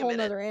took it's a me a whole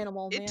minute. nother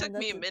animal, It man. took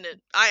me That's a a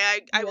minute.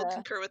 I will yeah.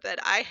 concur with that.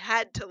 I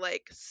had to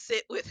like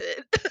sit with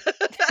it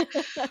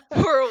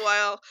for a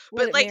while. Let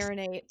But it like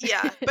marinate.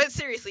 yeah, but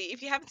seriously,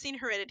 if you haven't seen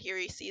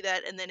Hereditary, see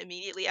that and then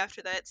immediately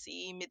after that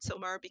see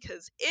Midsommar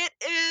because it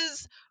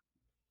is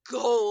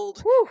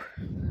gold. Whew.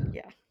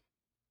 Yeah.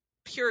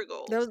 pure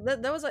gold.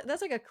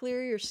 That's like a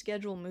clear your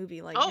schedule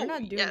movie. Like you're Oh, not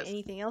doing yes.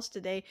 anything else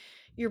today.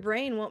 Your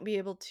brain won't be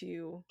able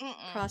to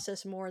Mm-mm.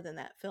 process more than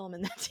that film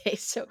in that day.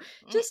 So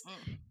just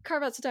Mm-mm.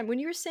 carve out some time. When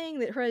you were saying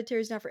that Hereditary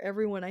is not for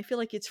everyone, I feel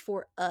like it's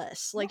for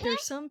us. Like Mhm.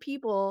 there's some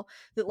people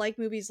that like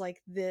movies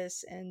like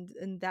this and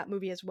that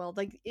movie as well.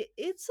 Like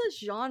it's a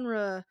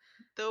genre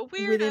The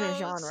within a weirdos.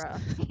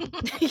 genre.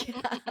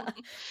 Yeah.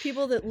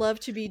 People that love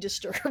to be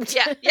disturbed,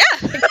 Yeah, yeah.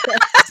 I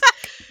guess.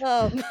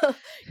 Um,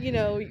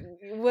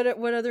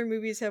 what other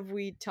movies have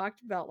we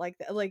talked about like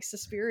that? Like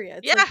Suspiria.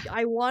 It's like Yeah.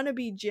 I want to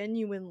be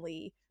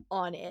genuinely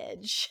on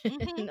edge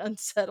Mhm. and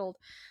unsettled.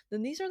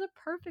 Then these are the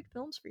perfect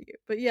films for you.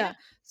 But Yeah. yeah,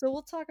 so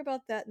we'll talk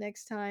about that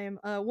next time.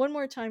 One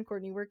more time,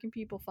 Courtney, where can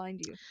people find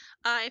you?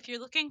 If you're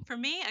looking for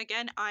me,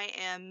 again, I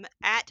am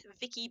at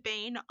Vicky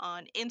Bain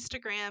on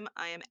Instagram.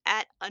 I am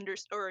at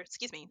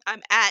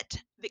I'm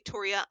at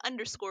Victoria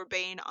underscore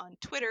Bain on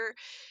Twitter.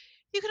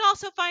 You can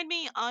also find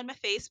me on my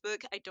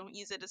Facebook. I don't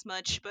use it as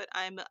much, but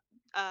I'm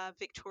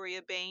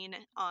Victoria Bain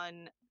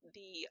on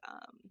the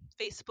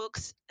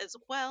Facebooks as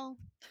well.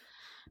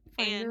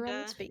 Find her And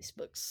on those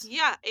Facebooks.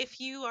 yeah, if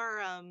you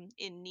are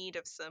in need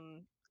of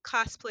some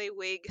cosplay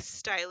wig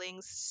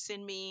stylings,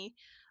 send me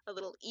a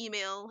little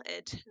email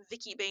at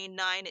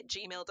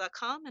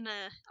vickybane9@gmail.com and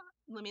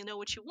let me know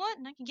what you want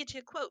and I can get you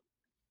a quote.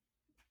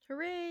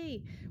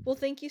 Hooray! Well,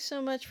 thank you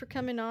so much for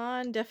coming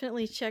on.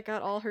 Definitely check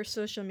out all her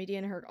social media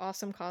and her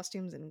awesome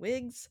costumes and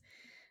wigs.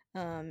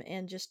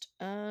 And just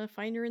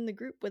find her in the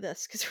group with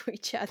us because we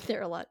chat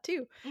there a lot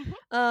too.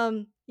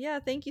 Hmm. Yeah,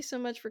 thank you so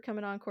much for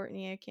coming on,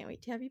 Courtney. I can't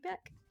wait to have you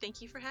back.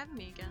 Thank you for having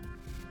me again.